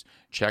royalties.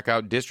 Check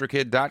out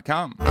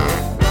distrokid.com.